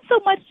wasn't so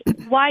much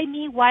why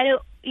me, why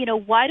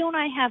don't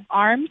I have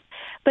arms?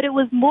 But it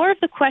was more of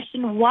the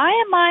question, why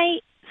am I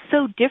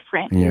so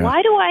different? Yeah.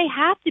 Why do I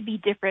have to be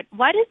different?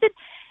 Why does it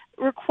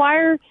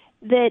require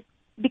that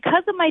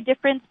because of my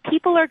difference,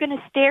 people are going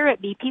to stare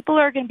at me, people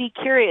are going to be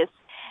curious?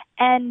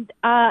 And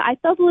I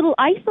felt a little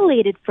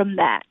isolated from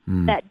that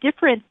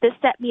difference that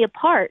set me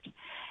apart.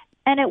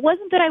 And it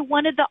wasn't that I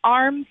wanted the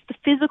arms, the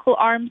physical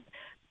arms,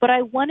 but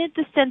I wanted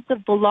the sense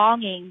of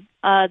belonging,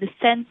 the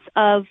sense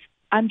of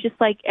I'm just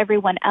like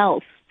everyone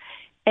else.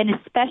 And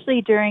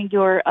especially during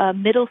your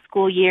middle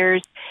school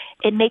years,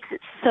 it makes it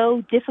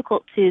so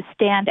difficult to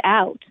stand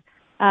out.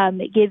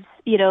 It gives,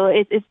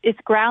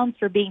 it's grounds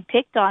for being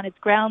picked on. It's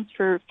grounds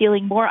for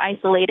feeling more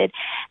isolated.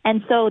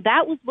 And so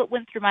that was what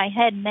went through my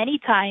head many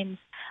times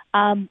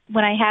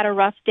when I had a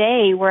rough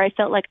day where I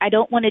felt like I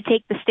don't want to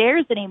take the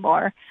stairs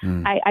anymore.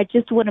 I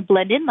just want to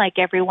blend in like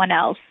everyone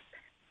else.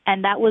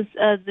 And that was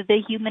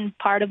the human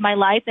part of my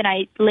life. And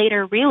I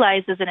later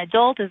realized as an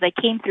adult, as I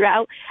came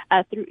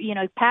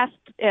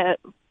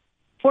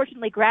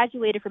fortunately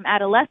graduated from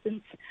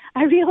adolescence,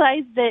 I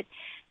realized that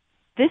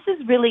this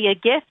is really a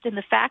gift. And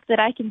the fact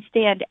that I can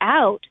stand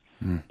out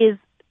is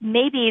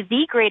maybe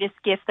the greatest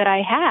gift that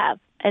I have.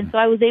 And so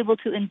I was able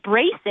to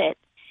embrace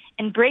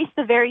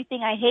the very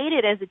thing I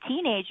hated as a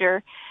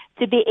teenager,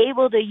 to be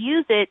able to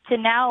use it to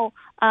now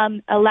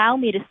allow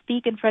me to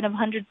speak in front of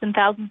hundreds and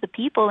thousands of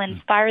people and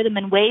inspire them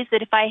in ways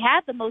that if I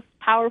had the most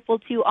powerful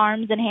 2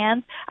 arms and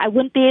hands, I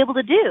wouldn't be able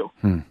to do.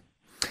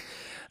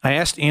 I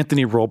asked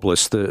Anthony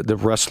Robles, the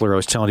wrestler I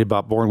was telling you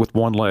about, born with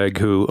one leg,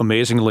 who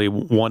amazingly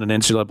won an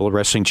NCAA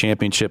wrestling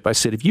championship. I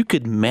said, if you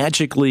could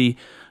magically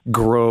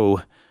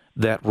grow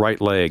that right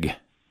leg,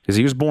 because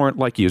he was born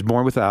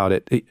without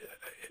it.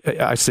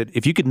 I said,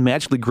 if you could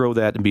magically grow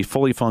that and be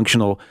fully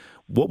functional,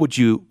 what would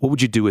you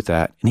do with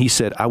that? And he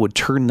said, I would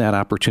turn that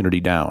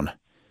opportunity down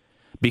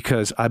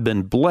because I've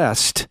been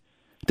blessed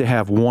to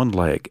have one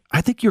leg.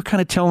 I think you're kind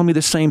of telling me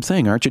the same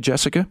thing, aren't you,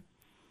 Jessica?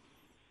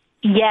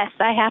 Yes,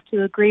 I have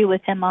to agree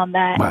with him on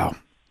that. Wow.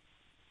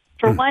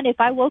 For one,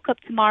 if I woke up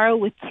tomorrow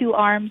with 2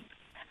 arms,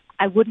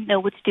 I wouldn't know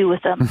what to do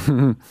with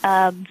them.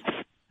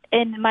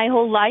 And my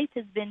whole life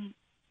has been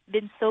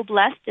so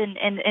blessed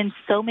in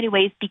so many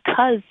ways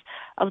because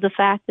of the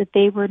fact that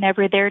they were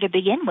never there to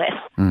begin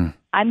with.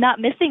 I'm not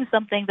missing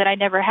something that I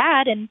never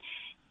had, and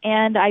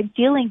I'm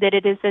feeling that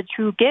it is a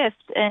true gift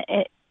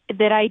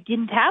that I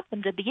didn't have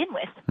them to begin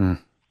with.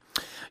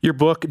 Your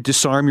book,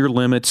 Disarm Your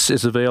Limits,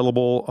 is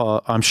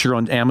available, I'm sure,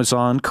 on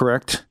Amazon,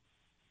 correct?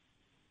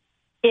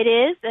 It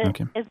is,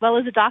 Okay. as well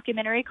as a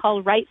documentary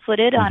called Right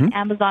Footed on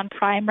Amazon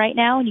Prime right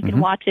now, and you can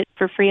watch it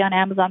for free on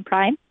Amazon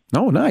Prime.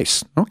 Oh,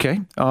 nice.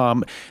 Okay.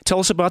 Tell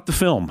us about the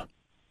film.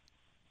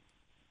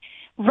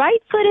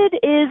 Right Footed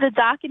is a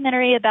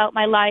documentary about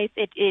my life.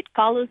 It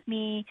follows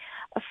me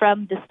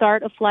from the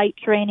start of flight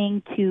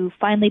training to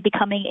finally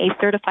becoming a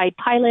certified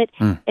pilot.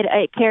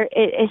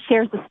 It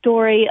shares the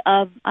story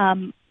of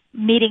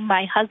meeting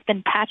my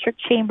husband, Patrick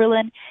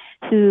Chamberlain,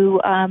 who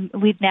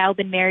we've now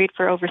been married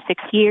for over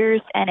 6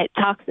 years, and it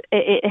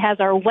has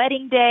our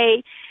wedding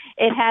day.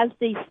 It has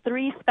these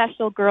 3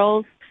 special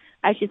girls,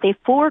 I should say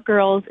 4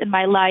 girls in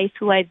my life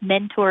who I've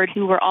mentored,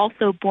 who were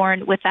also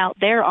born without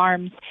their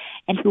arms,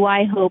 and who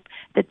I hope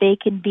that they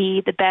can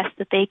be the best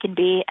that they can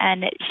be.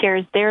 And it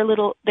shares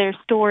their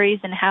stories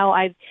and how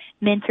I've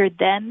mentored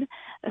them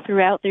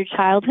throughout their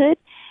childhood.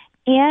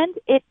 And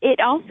it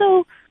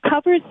also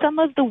covers some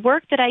of the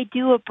work that I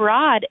do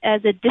abroad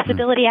as a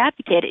disability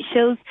advocate. It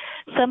shows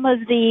some of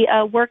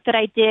the work that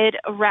I did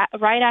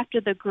right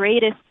after the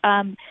greatest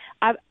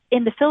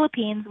in the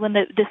Philippines, when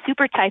the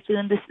super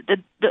typhoon,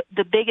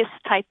 the biggest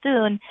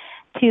typhoon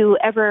to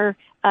ever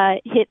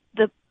hit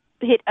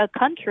a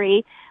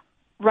country.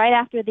 Right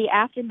after the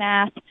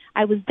aftermath,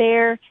 I was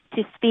there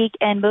to speak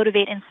and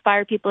motivate,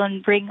 inspire people,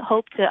 and bring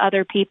hope to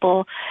other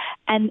people.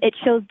 And it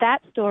shows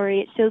that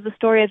story. It shows the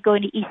story of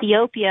going to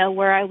Ethiopia,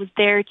 where I was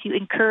there to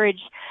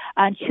encourage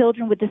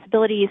children with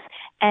disabilities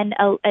and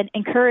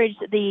encourage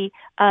the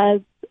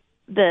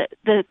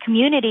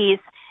communities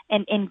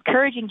and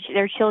encouraging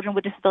their children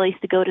with disabilities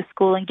to go to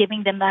school and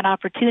giving them that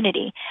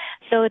opportunity.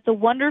 So it's a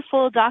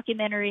wonderful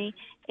documentary.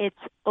 It's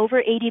over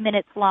 80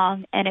 minutes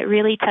long, and it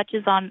really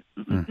touches on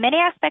many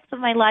aspects of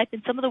my life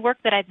and some of the work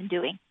that I've been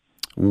doing.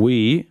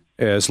 We,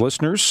 as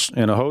listeners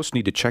and a host,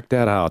 need to check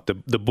that out.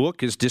 The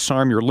book is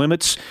Disarm Your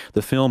Limits.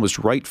 The film is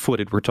Right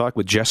Footed. We're talking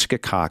with Jessica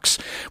Cox.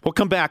 We'll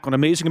come back on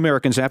Amazing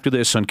Americans after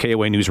this on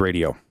KOA News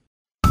Radio.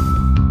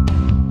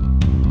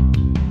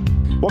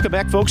 Welcome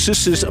back, folks.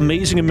 This is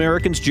Amazing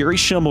Americans. Jerry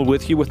Schemmel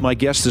with you with my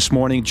guest this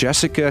morning,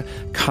 Jessica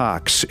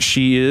Cox.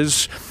 She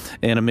is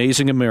an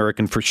amazing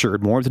American for sure.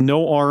 More than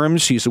no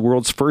arms. She's the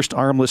world's first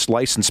armless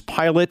licensed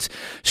pilot.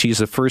 She's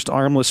the first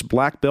armless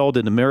black belt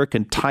in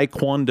American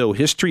Taekwondo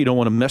history. You don't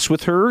want to mess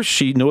with her.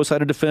 She knows how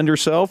to defend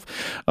herself.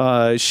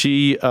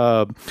 She,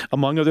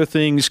 among other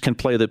things, can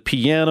play the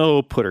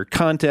piano, put her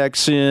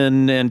contacts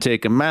in and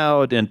take them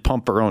out, and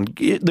pump her own.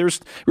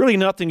 There's really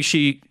nothing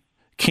she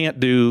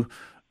can't do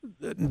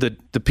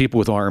the people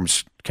with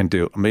arms can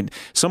do. I mean,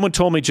 someone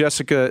told me,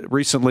 Jessica,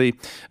 recently,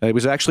 it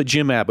was actually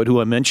Jim Abbott,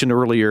 who I mentioned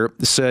earlier,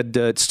 said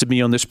to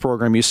me on this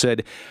program, he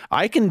said,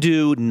 I can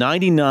do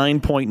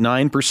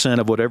 99.9%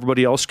 of what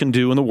everybody else can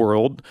do in the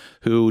world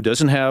who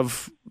doesn't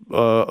have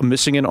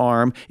missing an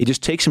arm. It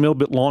just takes him a little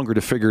bit longer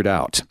to figure it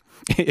out.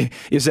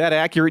 Is that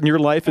accurate in your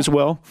life as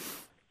well?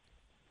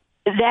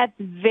 That's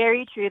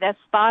very true. That's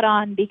spot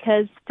on,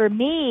 because for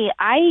me,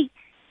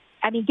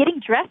 I mean, getting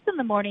dressed in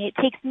the morning, it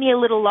takes me a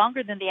little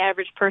longer than the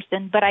average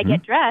person, but I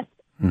get dressed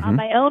on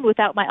my own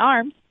without my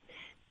arms.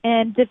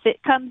 And if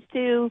it comes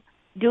to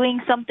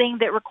doing something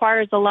that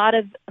requires a lot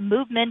of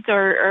movement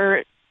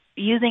or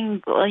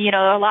using, a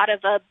lot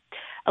of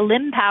a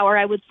limb power,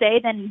 I would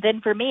say, then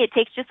for me it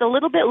takes just a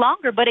little bit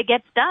longer, but it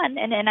gets done,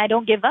 and I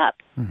don't give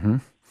up. Mm-hmm.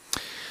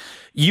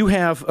 You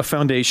have a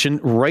foundation,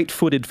 Right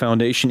Footed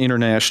Foundation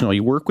International.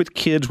 You work with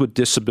kids with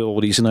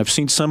disabilities, and I've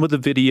seen some of the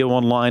video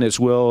online as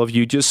well of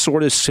you just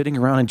sort of sitting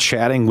around and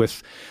chatting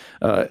with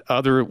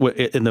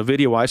in the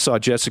video I saw,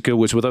 Jessica,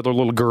 was with other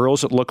little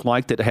girls that looked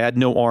like that had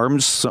no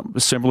arms,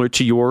 similar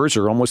to yours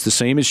or almost the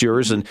same as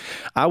yours. And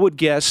I would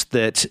guess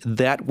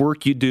that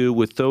work you do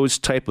with those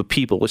type of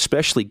people,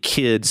 especially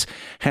kids,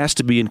 has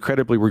to be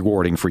incredibly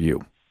rewarding for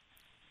you.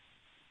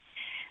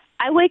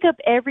 I wake up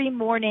every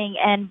morning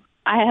and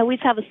I always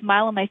have a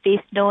smile on my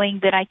face knowing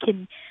that I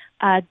can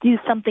do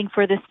something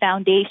for this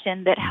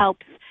foundation that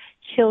helps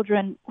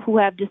children who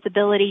have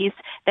disabilities,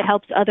 that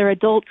helps other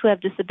adults who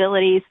have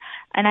disabilities.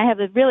 And I have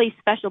a really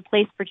special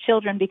place for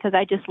children because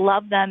I just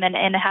love them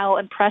and how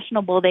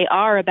impressionable they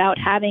are about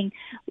having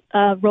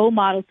role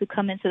models who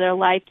come into their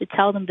life to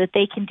tell them that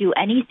they can do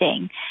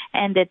anything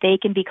and that they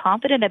can be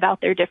confident about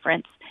their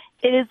difference.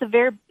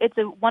 It's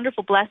a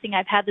wonderful blessing.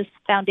 I've had this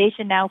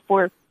foundation now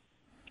for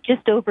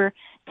just over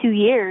 2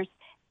 years.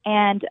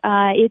 And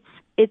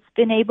it's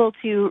been able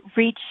to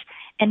reach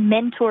and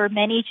mentor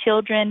many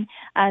children,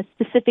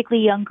 specifically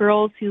young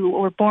girls who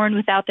were born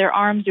without their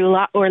arms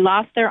or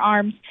lost their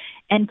arms,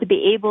 and to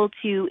be able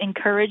to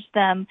encourage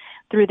them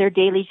through their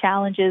daily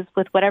challenges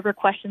with whatever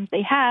questions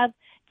they have,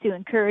 to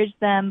encourage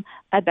them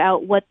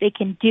about what they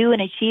can do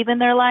and achieve in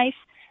their life.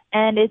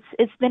 And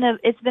it's been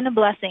a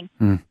blessing.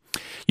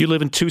 You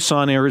live in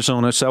Tucson,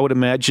 Arizona, so I would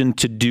imagine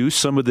to do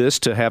some of this,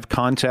 to have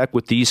contact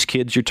with these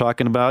kids you're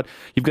talking about,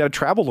 you've got to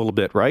travel a little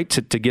bit, right,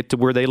 to get to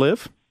where they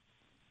live?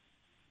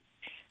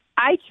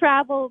 I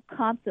travel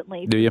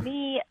constantly. Do you? For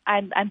me,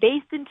 I'm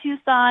based in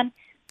Tucson,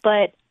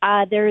 but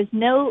there's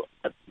no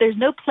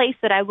place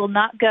that I will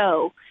not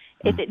go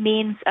if it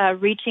means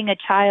reaching a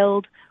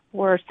child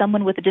or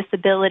someone with a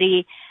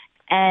disability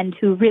and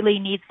who really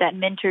needs that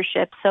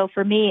mentorship. So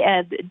for me,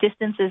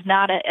 distance is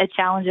not a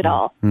challenge at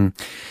all.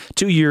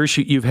 2 years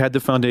you've had the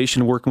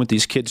foundation working with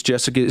these kids,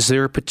 Jessica. Is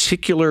there a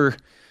particular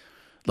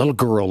little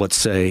girl, let's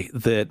say,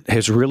 that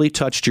has really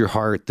touched your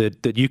heart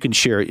that you can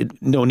share?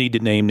 No need to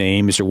name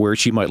names or where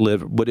she might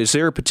live, but is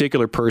there a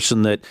particular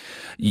person that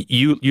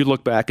you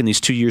look back in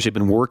these 2 years you've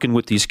been working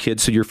with these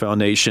kids through your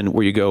foundation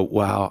where you go,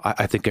 wow,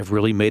 I think I've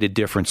really made a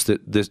difference, that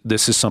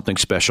this is something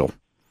special?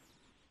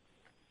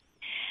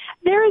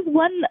 There is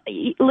one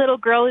little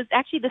girl. Is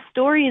actually, the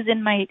story is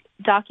in my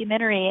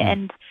documentary,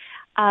 and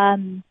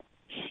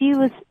she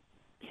was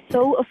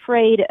so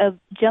afraid of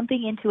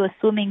jumping into a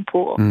swimming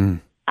pool.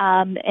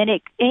 And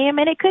it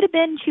could have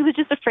been she was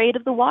just afraid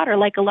of the water,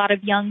 like a lot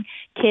of young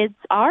kids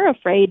are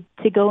afraid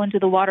to go into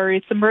the water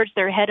or submerge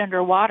their head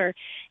underwater.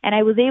 And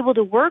I was able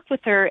to work with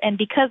her, and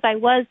because I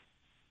was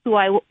who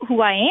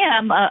I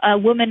am, a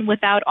woman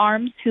without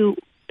arms who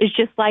is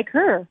just like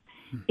her,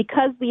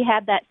 because we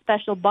had that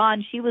special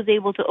bond, she was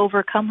able to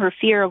overcome her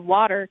fear of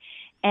water,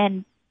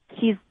 and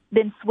she's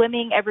been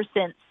swimming ever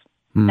since.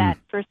 That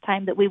first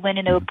time that we went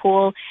into a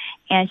pool,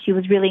 and she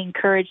was really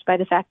encouraged by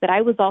the fact that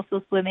I was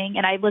also swimming,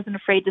 and I wasn't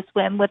afraid to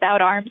swim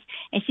without arms,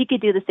 and she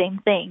could do the same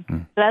thing.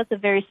 So that's a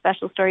very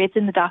special story. It's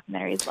in the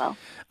documentary as well.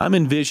 I'm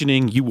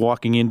envisioning you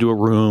walking into a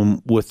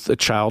room with a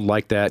child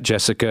like that,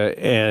 Jessica,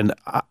 and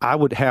I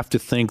would have to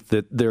think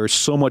that there's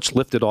so much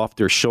lifted off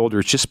their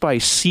shoulders just by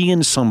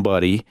seeing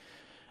somebody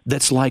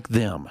that's like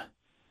them,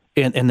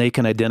 and they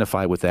can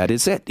identify with that.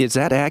 Is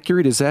that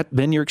accurate? Has that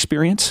been your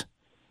experience?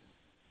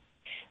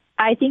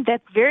 I think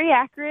that's very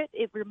accurate.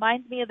 It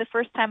reminds me of the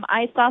first time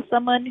I saw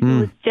someone who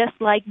was just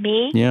like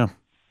me. Yeah.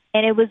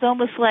 And it was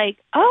almost like,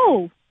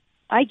 oh,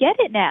 I get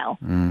it now.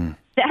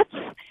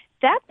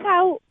 That's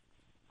how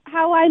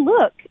I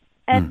look.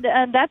 And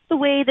that's the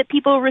way that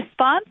people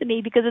respond to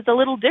me, because it's a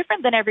little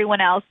different than everyone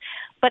else.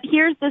 But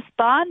here's this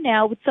bond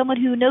now with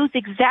someone who knows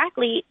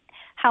exactly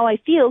how I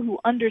feel, who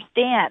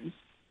understands.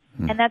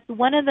 And that's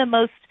one of the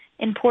most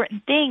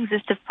important things,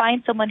 is to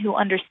find someone who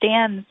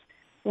understands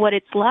what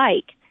it's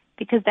like.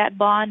 Because that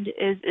bond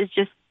is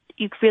just,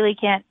 you really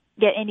can't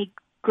get any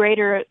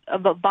greater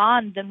of a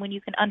bond than when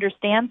you can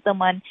understand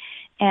someone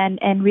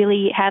and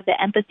really have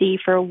the empathy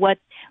for what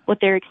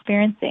they're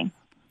experiencing.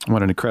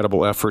 What an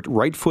incredible effort.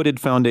 Right Footed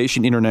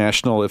Foundation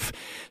International. If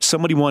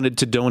somebody wanted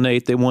to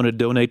donate, they want to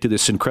donate to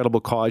this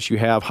incredible cause you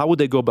have, how would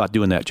they go about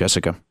doing that,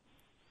 Jessica?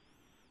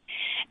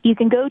 You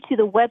can go to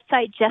the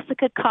website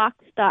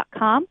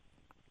jessicacox.com,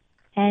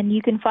 and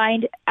you can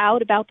find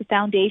out about the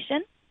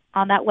foundation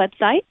on that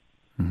website.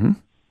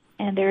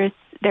 And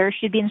there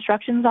should be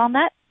instructions on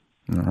that.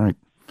 All right.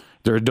 Is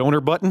there a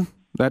donor button?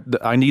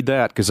 I need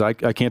that, because I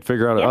can't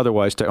figure out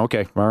otherwise.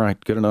 Okay, all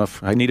right, good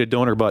enough. I need a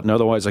donor button.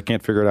 Otherwise, I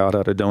can't figure out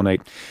how to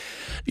donate.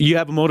 You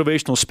have a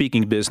motivational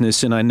speaking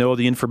business, and I know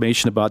the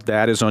information about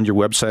that is on your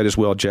website as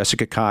well,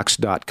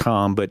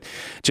 jessicacox.com. But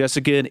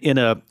Jessica, in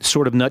a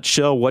sort of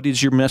nutshell, what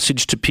is your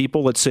message to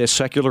people? Let's say a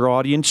secular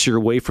audience. You're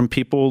away from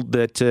people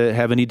that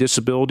have any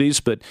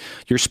disabilities, but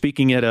you're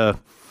speaking at a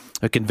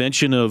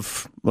convention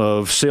of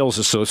sales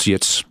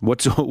associates.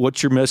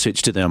 What's your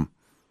message to them?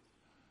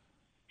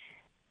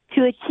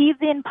 To achieve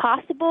the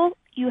impossible,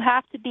 you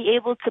have to be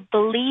able to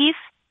believe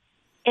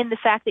in the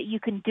fact that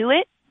you can do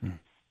it,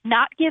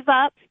 not give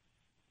up,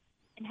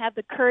 and have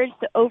the courage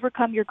to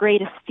overcome your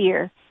greatest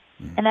fear.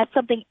 And that's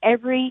something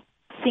every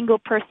single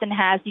person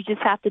has. You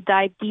just have to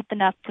dive deep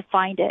enough to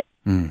find it.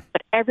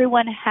 But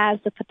everyone has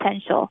the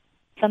potential.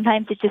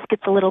 Sometimes it just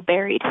gets a little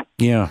buried.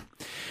 Yeah.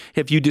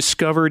 Have you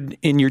discovered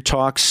in your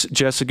talks,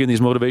 Jessica, in these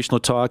motivational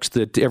talks,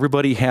 that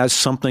everybody has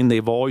something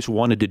they've always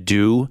wanted to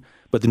do,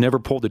 but they never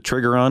pulled the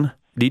trigger on?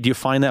 Did you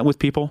find that with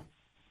people?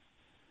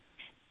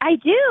 I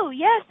do,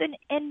 yes.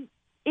 And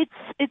it's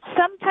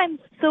sometimes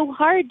so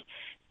hard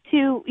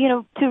to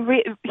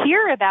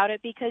hear about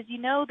it, because you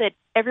know that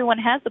everyone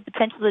has the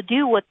potential to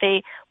do what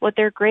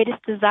their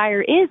greatest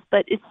desire is,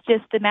 but it's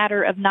just a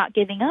matter of not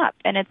giving up.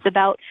 And it's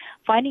about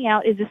finding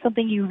out, is this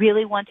something you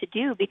really want to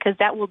do? Because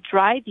that will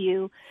drive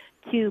you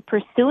to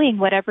pursuing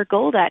whatever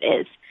goal that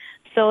is.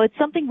 So it's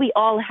something we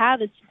all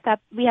have. It's just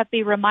that we have to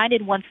be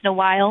reminded once in a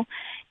while.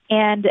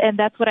 And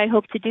that's what I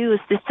hope to do, is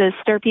just to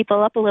stir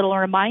people up a little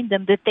and remind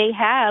them that they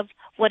have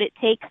what it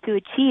takes to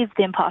achieve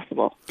the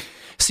impossible.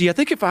 See, I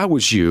think if I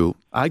was you,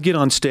 I'd get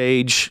on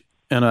stage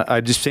and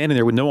I'd just standing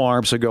there with no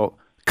arms. I go,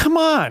 come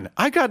on,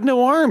 I got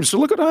no arms, so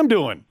look what I'm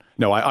doing.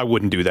 No, I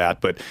wouldn't do that,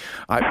 but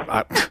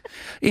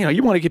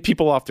you want to get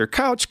people off their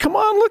couch. Come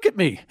on, look at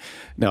me.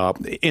 No,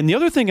 and the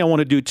other thing I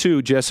want to do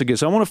too, Jessica,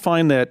 is I want to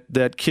find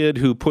that kid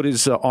who put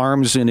his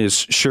arms in his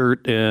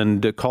shirt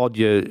and called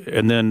you,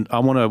 and then I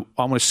want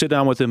to sit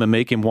down with him and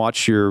make him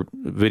watch your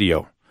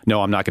video.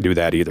 No, I'm not going to do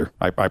that either.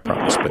 I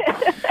promise.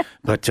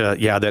 But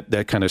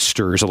that kind of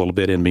stirs a little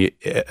bit in me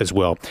as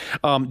well.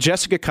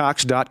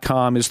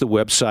 JessicaCox.com is the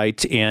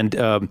website, and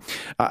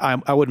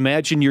I would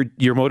imagine your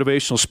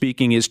motivational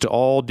speaking is to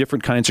all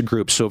different kinds of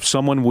groups. So if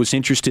someone was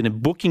interested in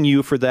booking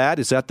you for that,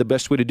 is that the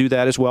best way to do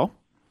that as well?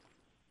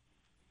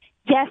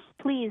 Yes,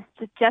 please,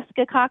 to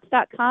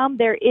JessicaCox.com.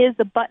 There is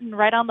a button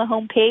right on the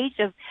home page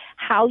of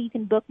how you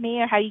can book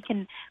me or how you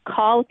can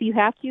call if you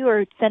have to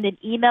or send an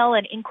email,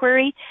 an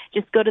inquiry.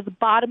 Just go to the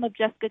bottom of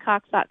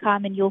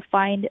JessicaCox.com and you'll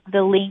find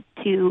the link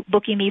to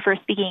booking me for a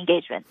speaking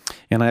engagement.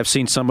 And I've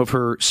seen some of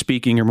her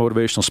speaking, her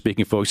motivational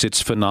speaking, folks.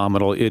 It's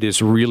phenomenal. It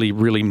is really,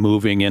 really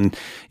moving. And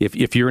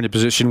if you're in a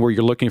position where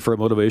you're looking for a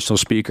motivational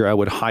speaker, I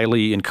would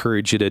highly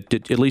encourage you to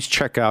at least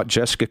check out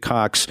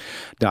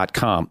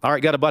JessicaCox.com. All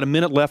right, got about a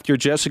minute left here,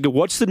 Jessica.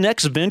 What's the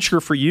next venture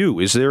for you?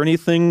 Is there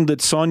anything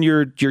that's on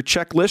your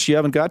checklist you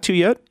haven't got to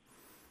yet?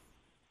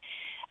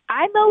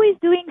 I'm always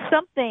doing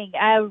something.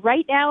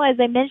 Right now, as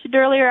I mentioned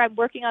earlier, I'm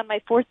working on my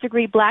 4th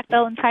degree black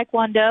belt in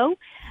Taekwondo.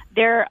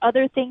 There are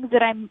other things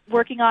that I'm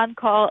working on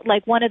called,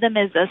 like one of them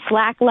is a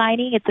slack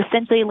lining. It's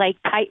essentially like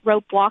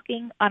tightrope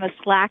walking on a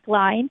slack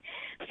line.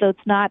 So it's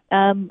not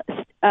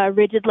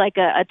rigid like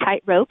a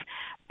tightrope.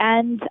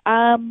 And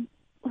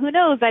who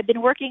knows? I've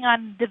been working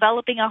on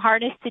developing a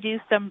harness to do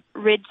some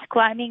ridge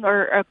climbing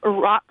or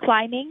rock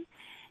climbing.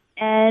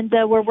 And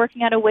we're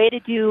working on a way to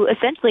do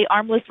essentially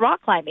armless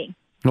rock climbing.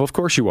 Well, of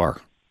course you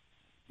are.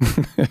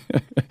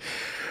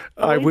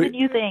 Always a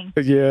new thing.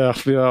 Yeah,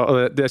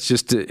 that's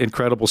just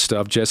incredible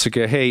stuff,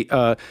 Jessica. Hey,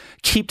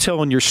 keep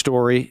telling your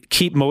story.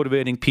 Keep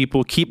motivating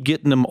people. Keep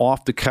getting them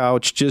off the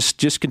couch.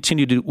 Just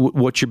continue to do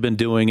what you've been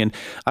doing. And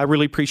I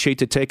really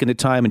appreciate you taking the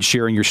time and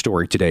sharing your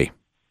story today.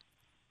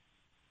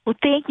 Well,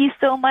 thank you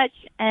so much,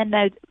 and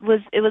it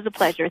was a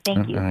pleasure.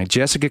 Thank you. All right,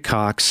 Jessica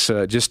Cox,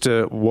 just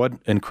what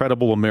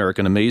incredible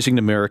American, amazing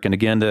American.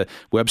 Again, the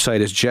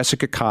website is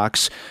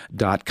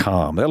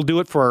jessicacox.com. That'll do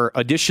it for our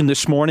edition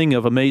this morning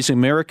of Amazing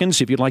Americans.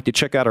 If you'd like to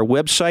check out our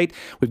website,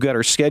 we've got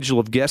our schedule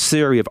of guests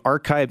there. We have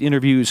archived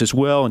interviews as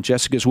well, and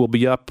Jessica's will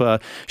be up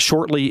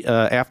shortly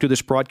after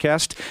this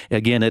broadcast.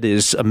 Again, it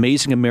is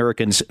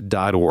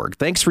amazingamericans.org.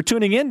 Thanks for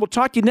tuning in. We'll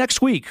talk to you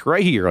next week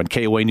right here on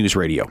KOA News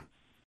Radio.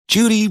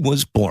 Judy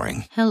was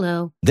boring.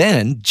 Hello.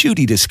 Then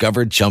Judy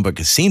discovered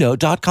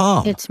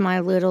ChumbaCasino.com. It's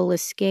my little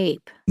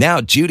escape. Now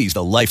Judy's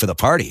the life of the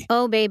party.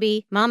 Oh,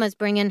 baby, mama's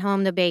bringing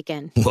home the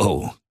bacon.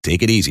 Whoa,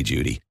 take it easy,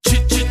 Judy.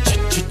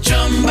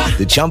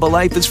 The Chumba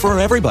life is for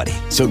everybody.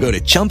 So go to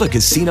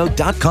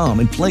ChumbaCasino.com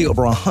and play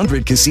over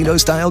 100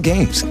 casino-style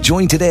games.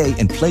 Join today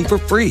and play for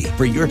free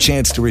for your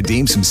chance to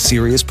redeem some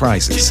serious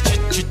prizes.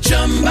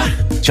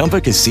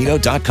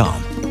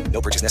 ChumbaCasino.com. No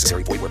purchase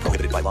necessary. Void where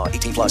prohibited by law.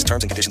 18+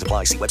 terms and conditions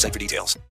apply. See website for details.